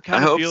 I'm I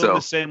kind of hope feeling so.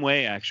 the same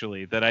way,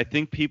 actually, that I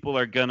think people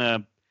are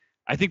gonna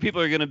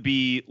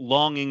be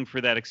longing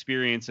for that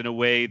experience in a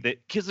way that,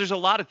 because there's a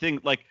lot of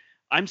things like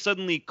I'm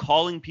suddenly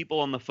calling people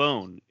on the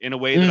phone in a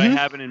way that I Mhm.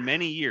 haven't in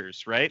many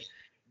years, right?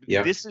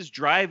 Yeah. This is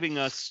driving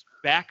us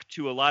back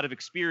to a lot of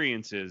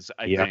experiences,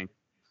 I Yeah. think. I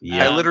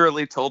Yeah.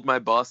 literally told my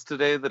boss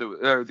today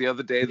or the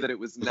other day, that it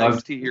was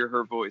nice to hear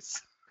her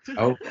voice.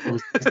 Oh,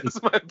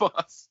 That's my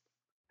boss.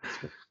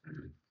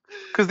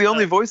 Because the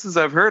only voices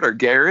I've heard are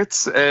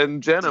Garrett's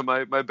and Jenna,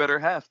 my better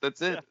half.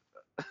 That's it.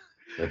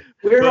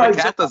 where But are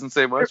Kat doesn't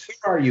say where much.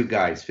 are you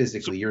guys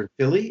physically? You're in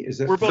Philly? Is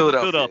that We're both in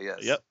Philadelphia,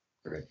 yes. Yep.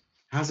 okay?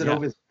 How's it Yeah.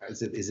 over?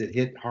 Is it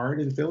hit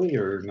hard in Philly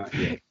or not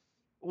yet?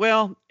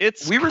 Well,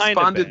 it's We kinda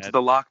responded bad. to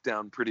the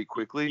lockdown pretty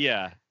quickly.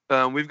 Yeah.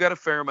 We've got a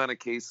fair amount of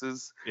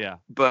cases, Yeah.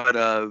 but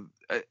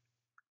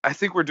I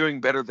think we're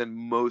doing better than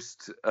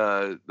most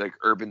like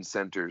urban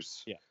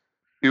centers. Yeah.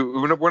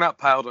 We're not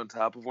piled on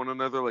top of one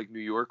another like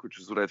New York, which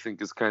is what I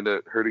think is kind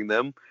of hurting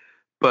them.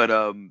 But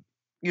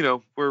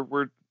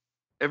we're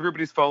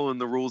everybody's following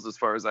the rules as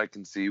far as I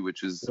can see,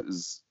 which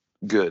is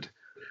good.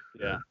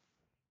 Yeah.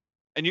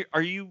 And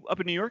are you up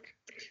in New York?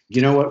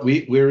 You know what?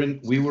 We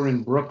were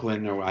in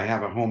Brooklyn, or I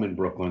have a home in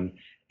Brooklyn,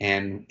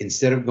 and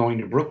instead of going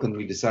to Brooklyn,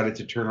 we decided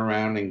to turn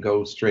around and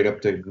go straight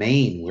up to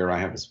Maine, where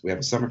we have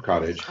a summer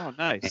cottage. Oh,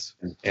 nice.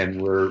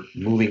 And we're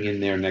moving in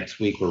there next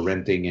week. We're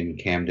renting in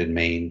Camden,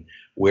 Maine,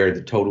 where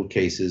the total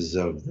cases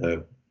of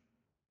the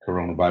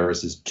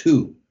coronavirus is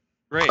 2.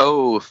 Great.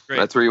 Oh, Great.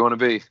 that's where you want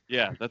to be.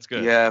 Yeah, that's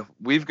good. Yeah,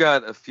 we've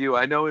got a few.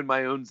 I know in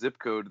my own zip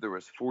code there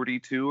was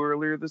 42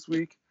 earlier this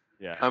week.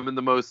 Yeah. I'm in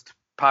the most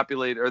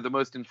populated or the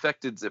most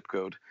infected zip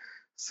code.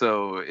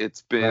 So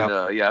it's been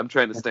Well, I'm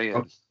trying to stay in.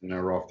 And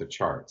they're off the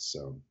charts.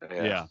 So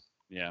Yeah.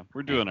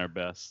 We're doing our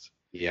best.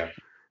 yeah.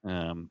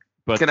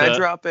 But Can I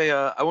drop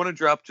I want to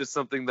drop just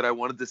something that I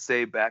wanted to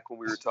say back when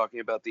we were talking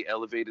about the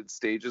elevated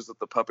stages of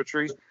the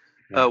puppetry.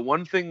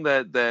 One thing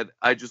that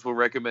I just will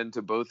recommend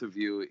to both of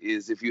you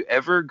is if you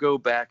ever go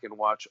back and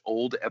watch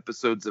old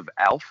episodes of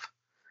Alf,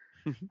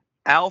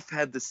 Alf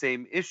had the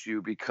same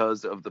issue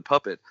because of the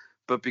puppet,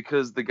 but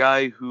because the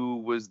guy who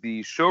was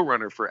the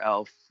showrunner for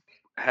Alf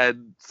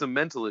had some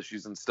mental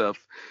issues and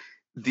stuff,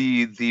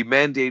 the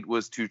mandate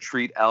was to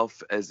treat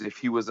Alf as if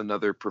he was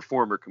another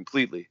performer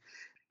completely.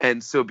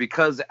 And so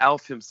because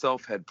Alf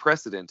himself had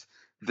precedent,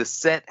 the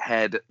set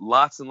had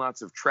lots and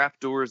lots of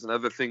trapdoors and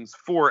other things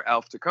for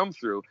Alf to come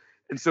through.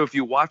 And so if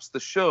you watch the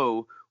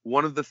show,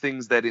 one of the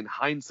things that in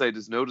hindsight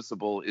is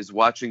noticeable is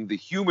watching the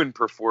human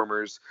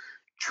performers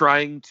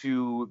trying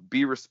to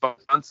be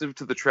responsive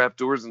to the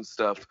trapdoors and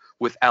stuff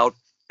without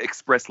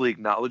expressly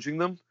acknowledging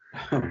them.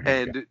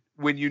 And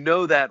when you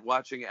know that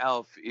watching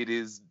Alf, it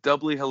is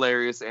doubly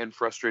hilarious and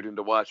frustrating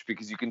to watch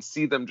because you can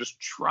see them just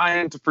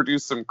trying to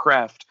produce some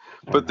craft,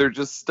 but they're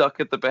just stuck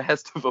at the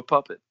behest of a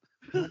puppet.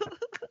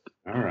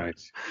 All right.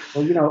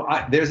 Well, you know,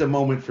 there's a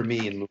moment for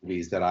me in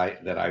movies that I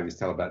always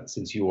tell about.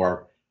 Since you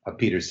are a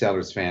Peter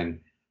Sellers fan,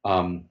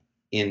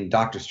 in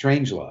Doctor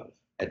Strangelove,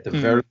 at the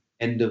very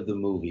end of the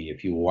movie,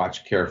 if you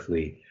watch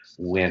carefully,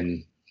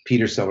 when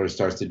Peter Sellers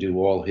starts to do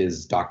all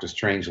his Doctor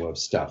Strangelove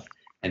stuff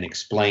and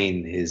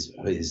explain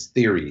his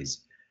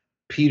theories,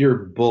 Peter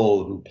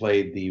Bull, who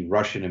played the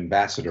Russian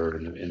ambassador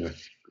in the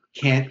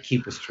can't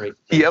keep a straight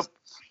face. Yep.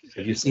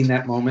 Have you seen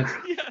that moment?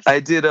 Yes. I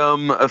did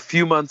a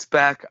few months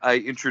back. I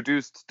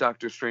introduced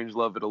Doctor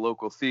Strangelove at a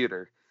local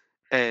theater,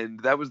 and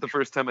that was the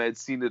first time I had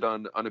seen it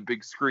on a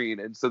big screen,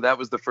 and so that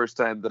was the first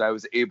time that I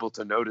was able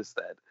to notice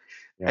that.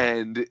 Yeah.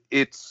 And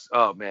it's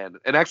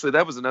and actually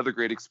that was another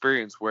great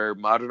experience where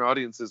modern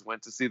audiences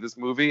went to see this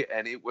movie,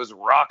 and it was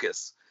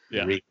raucous.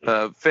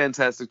 Yeah.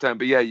 Fantastic time.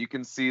 But yeah, you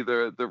can see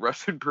the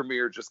Russian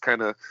premiere just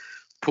kind of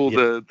pull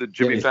the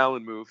Jimmy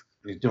Fallon move.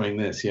 He's doing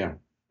this, yeah.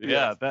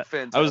 Yeah,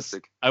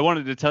 fantastic. I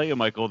wanted to tell you,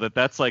 Michael,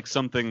 that's like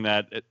something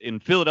that in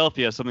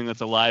Philadelphia, something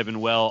that's alive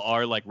and well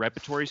are like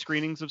repertory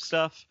screenings of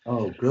stuff.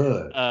 Oh,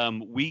 good.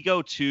 We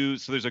go to,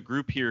 so there's a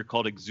group here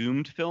called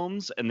Exhumed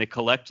Films, and they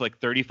collect like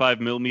 35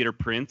 millimeter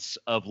prints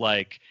of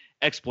like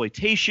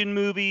exploitation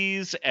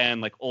movies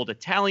and like old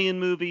Italian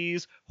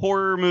movies,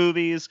 horror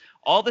movies,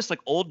 all this like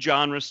old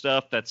genre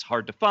stuff that's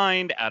hard to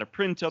find, out of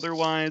print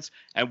otherwise.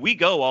 And we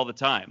go all the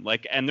time.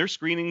 Like, and their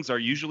screenings are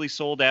usually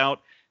sold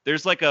out.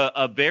 There's like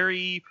a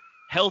very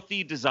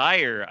healthy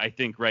desire, I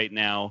think, right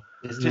now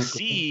to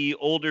see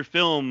older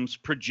films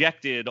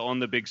projected on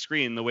the big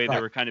screen the way they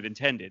were kind of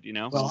intended, you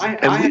know? Well,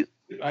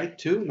 I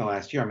too in the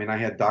last year. I mean, I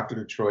had Dr.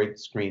 Detroit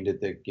screened at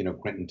the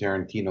Quentin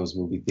Tarantino's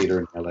movie theater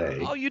in L.A.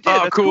 Oh, you did?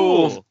 That's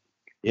cool.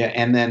 Yeah,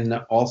 and then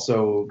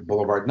also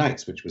Boulevard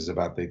Nights, which was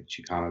about the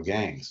Chicano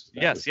gangs.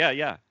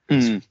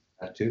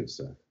 That too.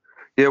 So.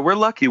 Yeah, we're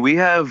lucky. We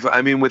have,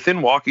 I mean,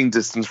 within walking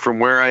distance from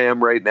where I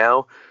am right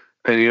now,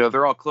 and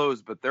they're all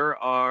closed, but there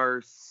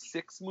are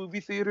 6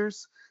 movie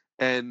theaters,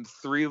 and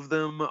 3 of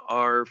them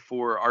are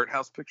for art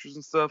house pictures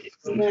and stuff.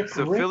 So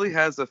Philly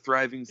has a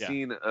thriving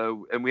scene,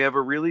 and we have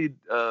a really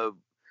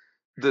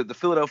the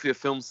Philadelphia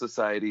Film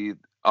Society,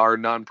 our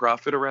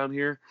nonprofit around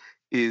here,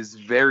 is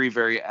very,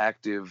 very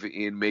active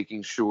in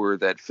making sure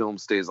that film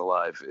stays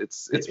alive.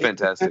 It's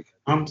fantastic.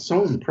 I'm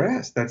so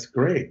impressed. That's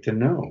great to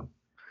know.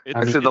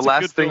 Actually, the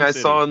last thing I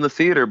saw in the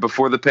theater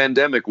before the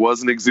pandemic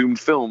was an Exhumed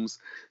Films.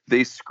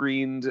 They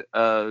screened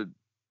Friday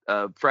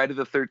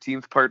the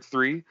 13th Part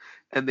 3,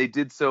 and they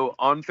did so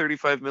on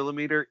 35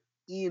 millimeter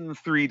in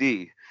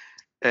 3D,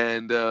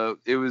 and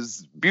it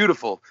was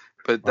beautiful.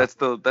 But that's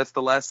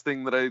the last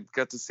thing that I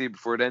got to see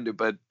before it ended.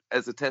 But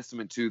as a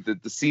testament to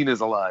the scene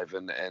is alive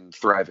and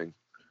thriving.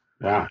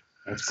 Wow,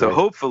 that's so great.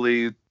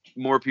 Hopefully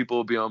more people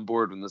will be on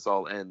board when this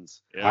all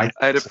ends. Yeah.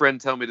 I had a friend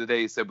tell me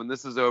today. He said, "When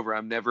this is over,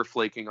 I'm never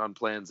flaking on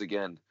plans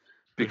again,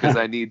 because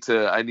I need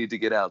to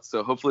get out."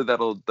 So hopefully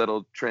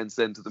that'll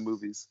transcend to the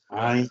movies.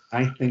 I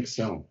think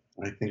so.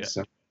 I think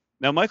so.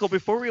 Now, Michael,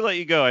 before we let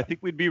you go, I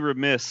think we'd be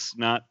remiss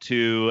not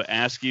to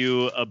ask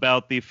you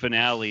about the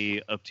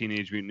finale of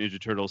Teenage Mutant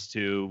Ninja Turtles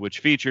 2,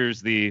 which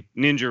features the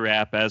ninja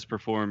rap as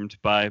performed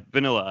by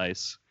Vanilla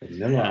Ice.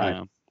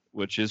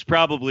 Which is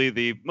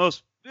probably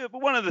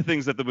one of the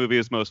things that the movie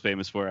is most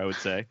famous for, I would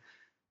say.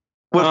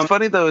 What's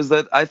funny, though, is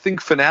that I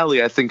think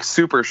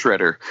Super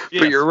Shredder.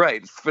 Yes. But you're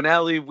right.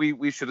 Finale,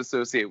 we should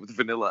associate with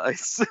Vanilla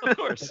Ice. Of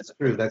course.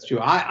 That's true.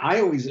 I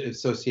always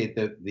associate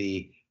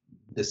the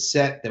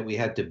set that we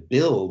had to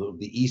build of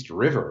the East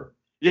River.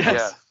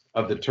 Yes.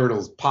 Of the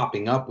turtles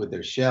popping up with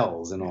their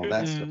shells and all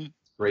that stuff. It's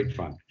great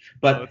fun.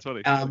 But that's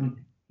funny.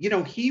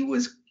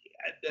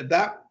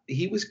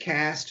 he was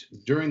cast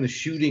during the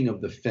shooting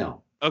of the film.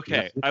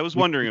 Okay, I was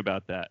wondering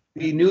about that.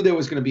 We knew there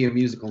was going to be a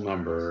musical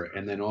number,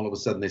 and then all of a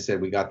sudden they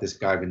said, we got this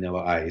guy,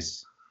 Vanilla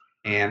Ice.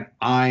 And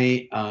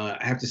I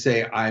have to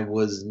say, I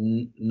was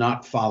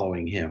not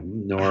following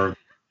him, nor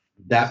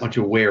that much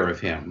aware of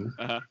him.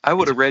 Uh-huh. I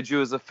would have read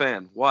you as a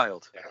fan.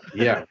 Wild.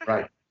 Yeah,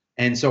 right.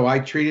 And so I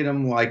treated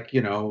him like the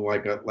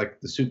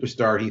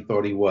superstar he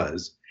thought he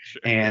was.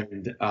 Sure.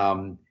 And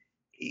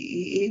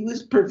he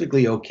was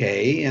perfectly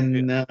okay.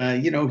 And,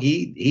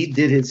 he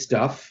did his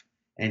stuff,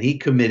 and he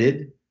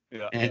committed.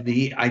 Yeah.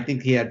 And I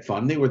think he had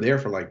fun. They were there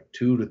for like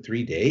 2 to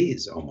 3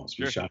 days almost.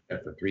 Sure. We shot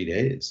that for 3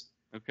 days.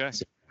 Okay.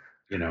 So,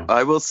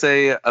 I will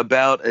say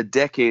about a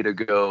decade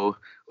ago,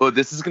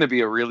 this is going to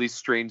be a really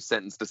strange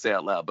sentence to say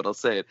out loud, but I'll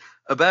say it.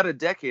 About a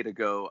decade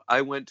ago,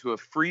 I went to a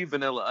free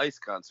Vanilla Ice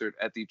concert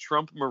at the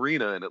Trump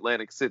Marina in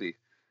Atlantic City.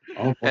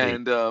 Oh,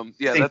 and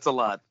that's a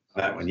lot.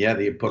 That one, yeah,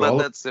 they put Let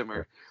that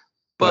simmer.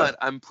 But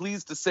I'm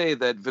pleased to say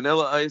that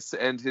Vanilla Ice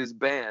and his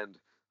band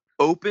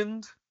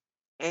opened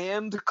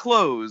and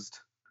closed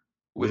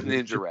with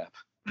ninja rap.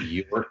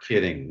 You're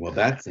kidding. Well,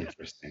 that's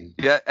interesting.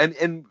 Yeah,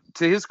 and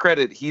to his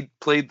credit, he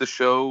played the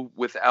show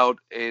without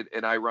an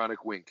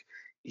ironic wink.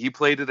 He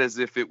played it as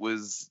if it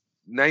was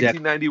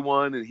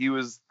 1991 and he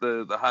was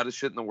the hottest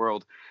shit in the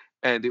world,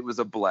 and it was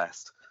a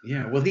blast.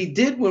 Yeah, well, he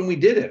did when we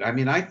did it. I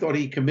mean, I thought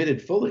he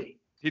committed fully.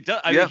 He does.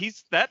 I mean,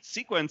 that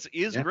sequence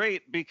is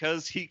great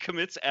because he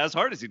commits as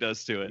hard as he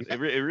does to it. Yeah.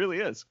 It really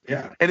is.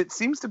 Yeah, and it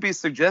seems to be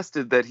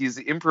suggested that he's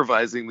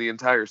improvising the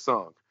entire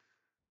song.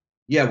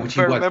 Yeah, which if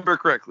I remember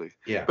correctly.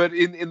 Yeah. But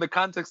in the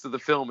context of the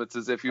film, it's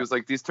as if he was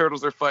like, these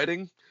turtles are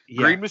fighting.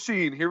 Yeah. Green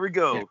Machine, here we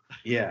go.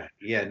 Yeah.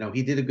 No,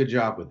 he did a good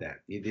job with that.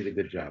 He did a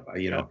good job.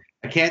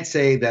 I can't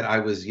say that I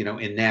was,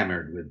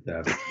 enamored with.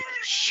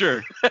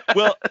 Sure.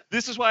 Well,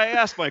 this is why I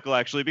asked Michael,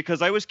 actually,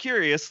 because I was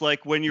curious,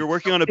 like when you're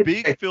working on a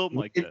big film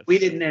like this. We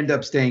didn't end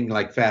up staying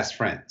like fast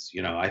friends,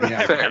 I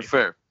think.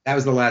 Fair. That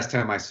was the last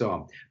time I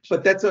saw him.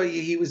 But that's all.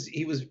 He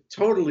was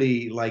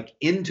totally like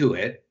into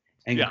it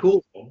and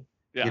cool.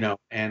 Yeah.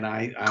 And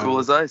I Cool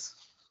as Ice.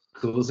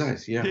 Cool as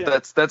Ice, yeah.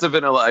 That's a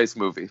Vanilla Ice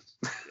movie.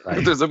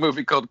 Right. There's a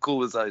movie called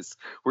Cool as Ice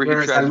where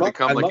he tried to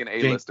become like an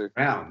A-lister.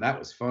 Brown. That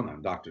was fun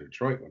on Dr.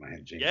 Detroit when I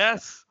had James.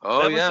 Yes.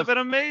 Oh, that must have been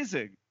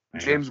amazing.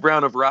 James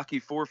Brown of Rocky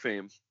IV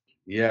fame.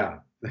 Yeah.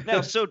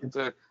 Now, I'm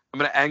going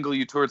to angle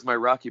you towards my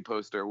Rocky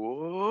poster.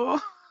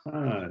 Whoa.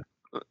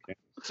 Okay.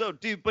 So,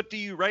 do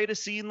you write a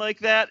scene like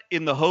that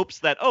in the hopes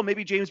that,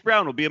 maybe James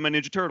Brown will be in my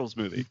Ninja Turtles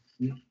movie?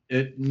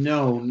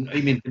 No,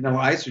 I mean, Vanilla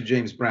Ice or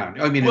James Brown?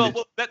 I mean,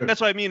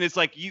 that's what I mean. It's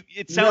like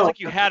it sounds like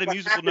you had a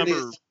musical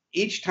number.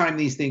 Each time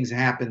these things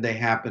happen, they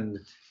happen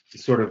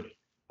sort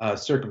of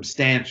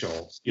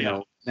circumstantial. You Yeah.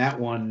 know, that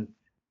one,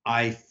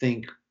 I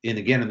think, and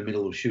again in the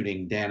middle of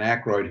shooting, Dan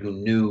Aykroyd, who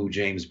knew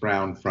James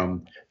Brown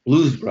from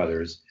Blues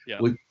Brothers, Yeah.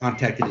 we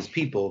contacted his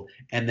people,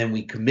 and then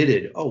we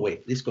committed. Oh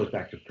wait, this goes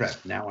back to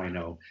prep. Now I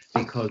know,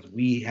 because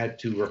we had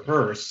to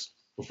rehearse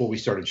before we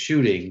started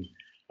shooting.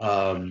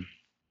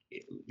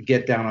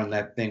 Get down on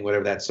that thing,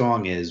 whatever that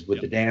song is, with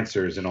the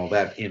dancers and all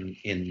that in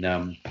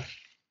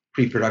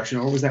pre-production,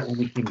 or was that when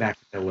we came back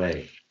to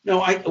LA?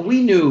 No,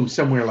 we knew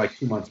somewhere like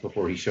 2 months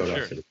before he showed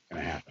Sure. us that it was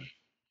going to happen,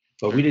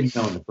 but we didn't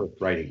know in the first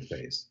writing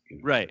phase. You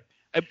know? Right.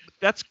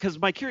 That's because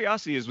my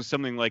curiosity is with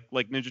something like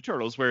Ninja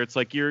Turtles, where it's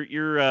like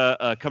you're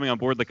coming on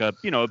board like a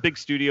big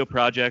studio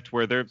project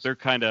where they're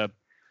kind of,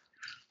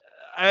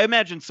 I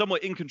imagine,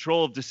 somewhat in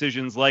control of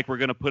decisions, like we're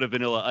going to put a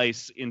Vanilla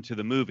Ice into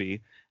the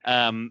movie.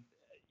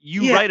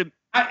 You write a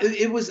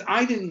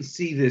I didn't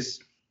see this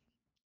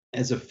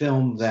as a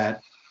film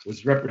that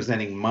was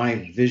representing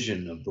my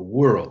vision of the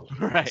world.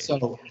 right.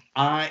 So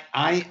I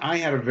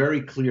had a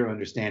very clear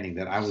understanding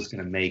that I was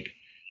going to make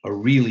a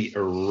really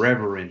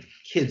irreverent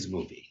kids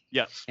movie.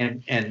 Yes.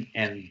 And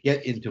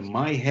get into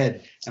my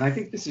head. And I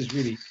think this is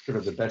really sort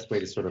of the best way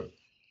to sort of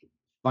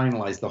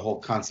finalize the whole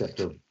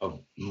concept of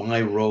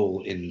my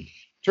role in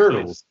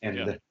Turtles. Nice.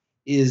 And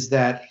is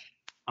that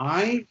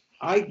I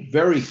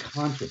very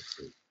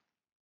consciously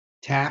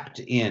tapped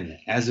in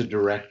as a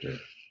director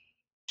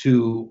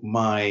to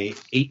my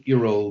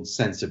 8-year-old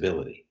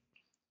sensibility,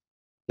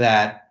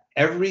 that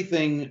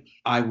everything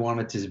I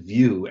wanted to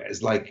view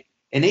as like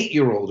an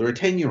 8-year-old or a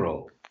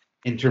 10-year-old,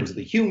 in terms of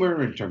the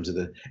humor, in terms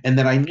of and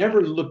that I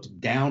never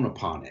looked down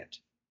upon it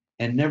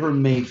and never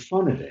made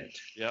fun of it,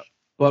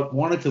 but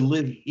wanted to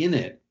live in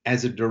it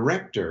as a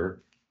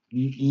director,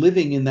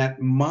 living in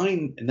that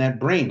mind, in that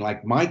brain,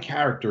 like my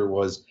character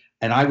was,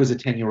 and I was a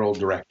 10-year-old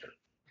director.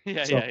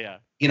 Yeah.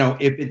 You know,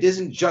 if it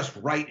isn't just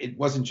right, it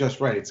wasn't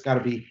just right. It's got to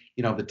be,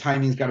 the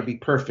timing's got to be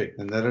perfect,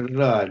 and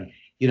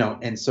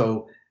and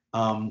so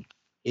and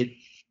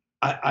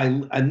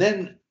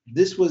then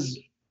this was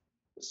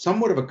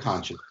somewhat of a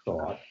conscious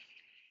thought.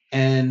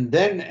 And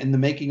then in the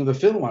making of the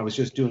film, I was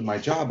just doing my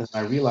job, and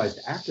I realized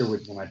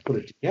afterwards, when I put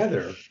it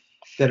together,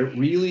 that it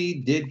really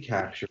did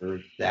capture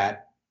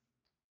that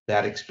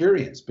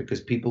experience,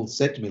 because people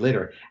said to me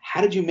later, "How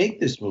did you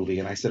make this movie?"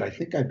 And I said, "I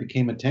think I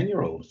became a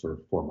 10-year-old for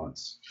 4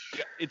 months."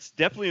 It's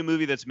definitely a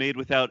movie that's made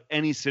without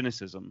any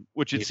cynicism,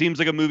 which it seems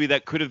like a movie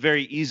that could have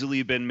very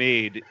easily been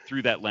made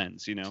through that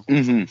lens,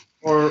 Mm-hmm.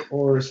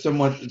 or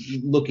somewhat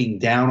looking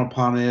down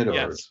upon it,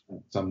 or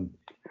some,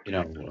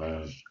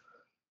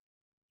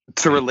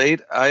 To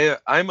relate,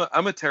 I'm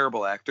a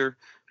terrible actor,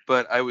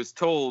 but I was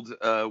told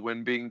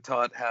when being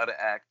taught how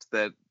to act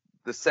that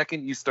the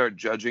second you start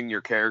judging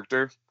your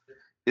character,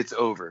 it's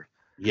over.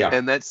 Yeah.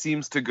 And that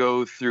seems to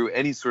go through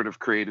any sort of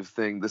creative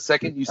thing. The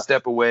second you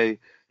step away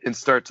and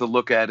start to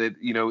look at it,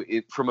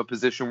 from a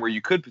position where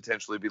you could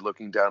potentially be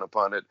looking down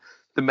upon it,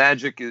 the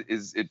magic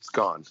it's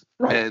gone.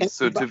 Right. And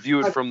so to view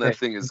it from that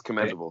thing is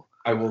commendable.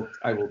 I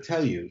will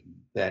tell you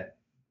that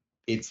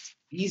it's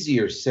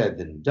easier said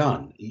than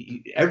done.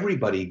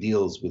 Everybody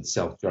deals with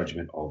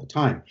self-judgment all the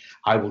time.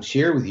 I will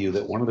share with you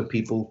that one of the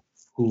people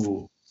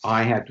who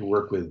I had to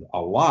work with a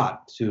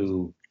lot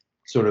to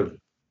sort of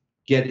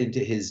get into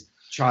his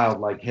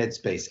childlike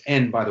headspace,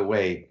 and by the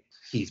way,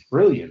 he's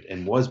brilliant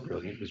and was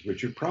brilliant, was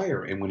Richard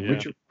Pryor. And when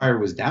Richard Pryor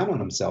was down on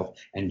himself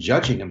and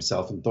judging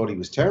himself and thought he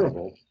was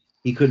terrible,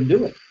 he couldn't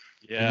do it.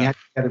 Yeah. And you had to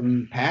get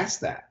him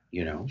past that,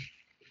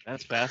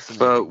 That's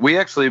fascinating. We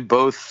actually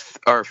both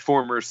are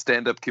former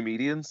stand-up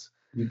comedians.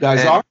 You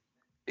guys are?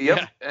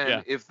 Yep.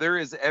 If there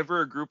is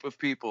ever a group of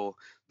people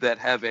that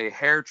have a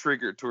hair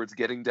trigger towards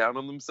getting down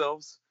on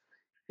themselves,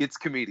 it's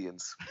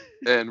comedians.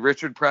 And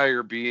Richard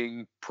Pryor,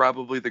 being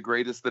probably the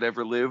greatest that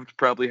ever lived,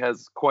 probably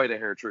has quite a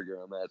hair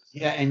trigger on that.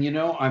 Yeah, and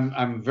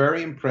I'm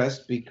very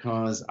impressed,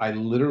 because I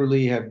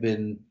literally have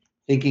been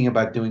thinking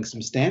about doing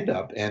some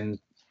stand-up, and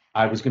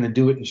I was going to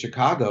do it in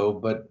Chicago,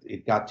 but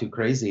it got too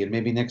crazy. And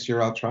maybe next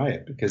year I'll try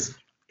it, because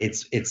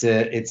it's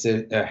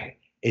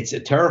a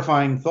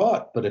terrifying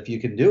thought, but if you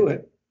can do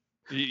it.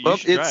 You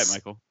should try it,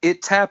 Michael.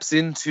 It taps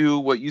into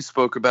what you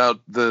spoke about,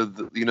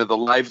 the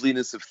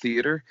liveliness of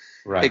theater.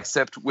 Right.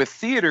 Except with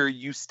theater,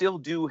 you still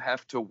do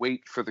have to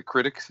wait for the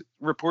critic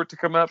report to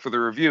come out for the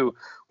review.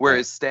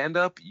 Whereas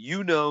stand-up,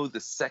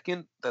 the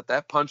second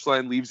that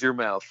punchline leaves your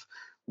mouth,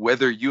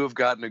 whether you have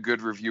gotten a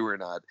good review or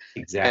not.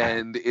 Exactly.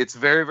 And it's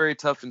very, very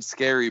tough and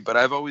scary. But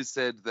I've always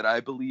said that I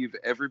believe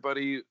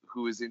everybody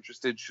who is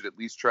interested should at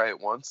least try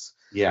it once.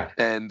 Yeah.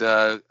 And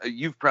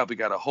you've probably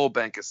got a whole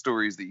bank of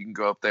stories that you can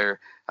go up there.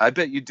 I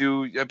bet you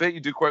do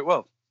quite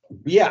well.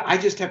 Yeah, I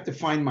just have to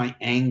find my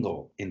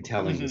angle in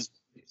telling the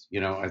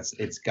stories.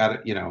 It's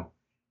got to,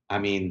 I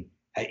mean,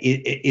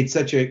 it's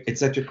such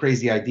a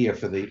crazy idea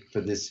for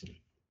this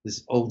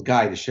old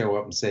guy to show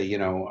up and say,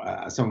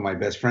 some of my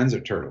best friends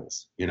are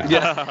turtles.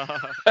 Yeah.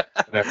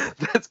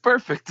 That's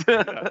perfect.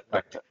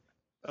 Right.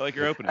 I like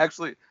your opening.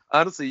 Actually,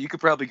 honestly, you could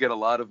probably get a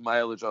lot of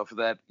mileage off of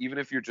that. Even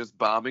if you're just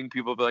bombing,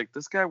 people will be like,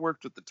 this guy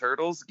worked with the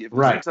turtles. Give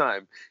him some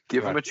time.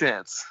 Give him a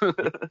chance.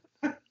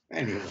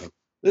 Anyway,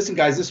 listen,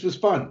 guys, this was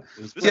fun.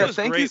 It was This Yeah, was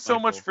thank you great, so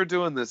much Michael. for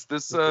doing this.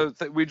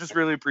 We just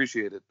really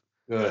appreciate it.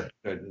 good.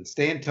 And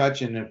stay in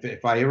touch. And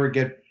if I ever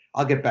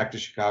I'll get back to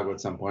Chicago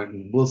at some point,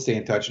 and we'll stay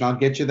in touch. And I'll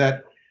get you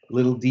that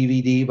little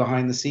DVD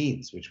behind the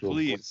scenes, which will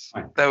Please.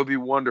 That would be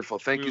wonderful.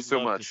 Thank We you would so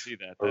love to much. see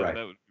that. All That, right.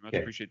 that would be much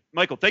Okay. appreciated.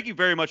 Michael, thank you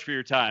very much for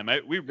your time.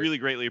 We really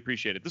greatly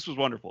appreciate it. This was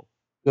wonderful.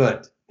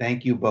 Good.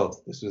 Thank you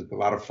both. This was a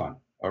lot of fun.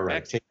 All right.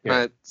 Excellent. Take care. All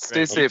right, stay Great.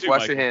 You safe. too,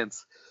 Wash your Michael.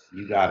 hands.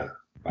 You got it.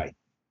 Bye.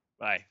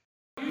 Bye.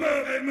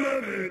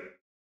 Move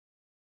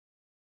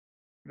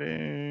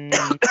it.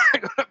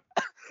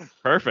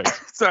 Perfect.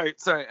 Sorry.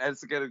 I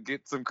just gotta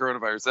get some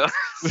coronavirus out.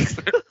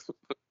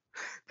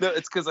 No,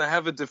 it's because I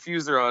have a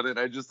diffuser on it.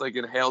 I just like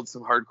inhaled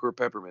some hardcore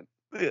peppermint.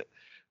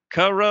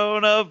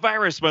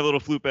 Coronavirus, my little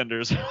flute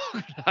benders.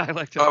 I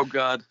like to. Oh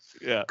God,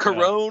 Yeah.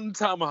 Corone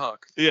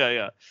Tomahawk.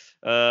 Yeah.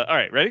 All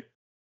right. Ready?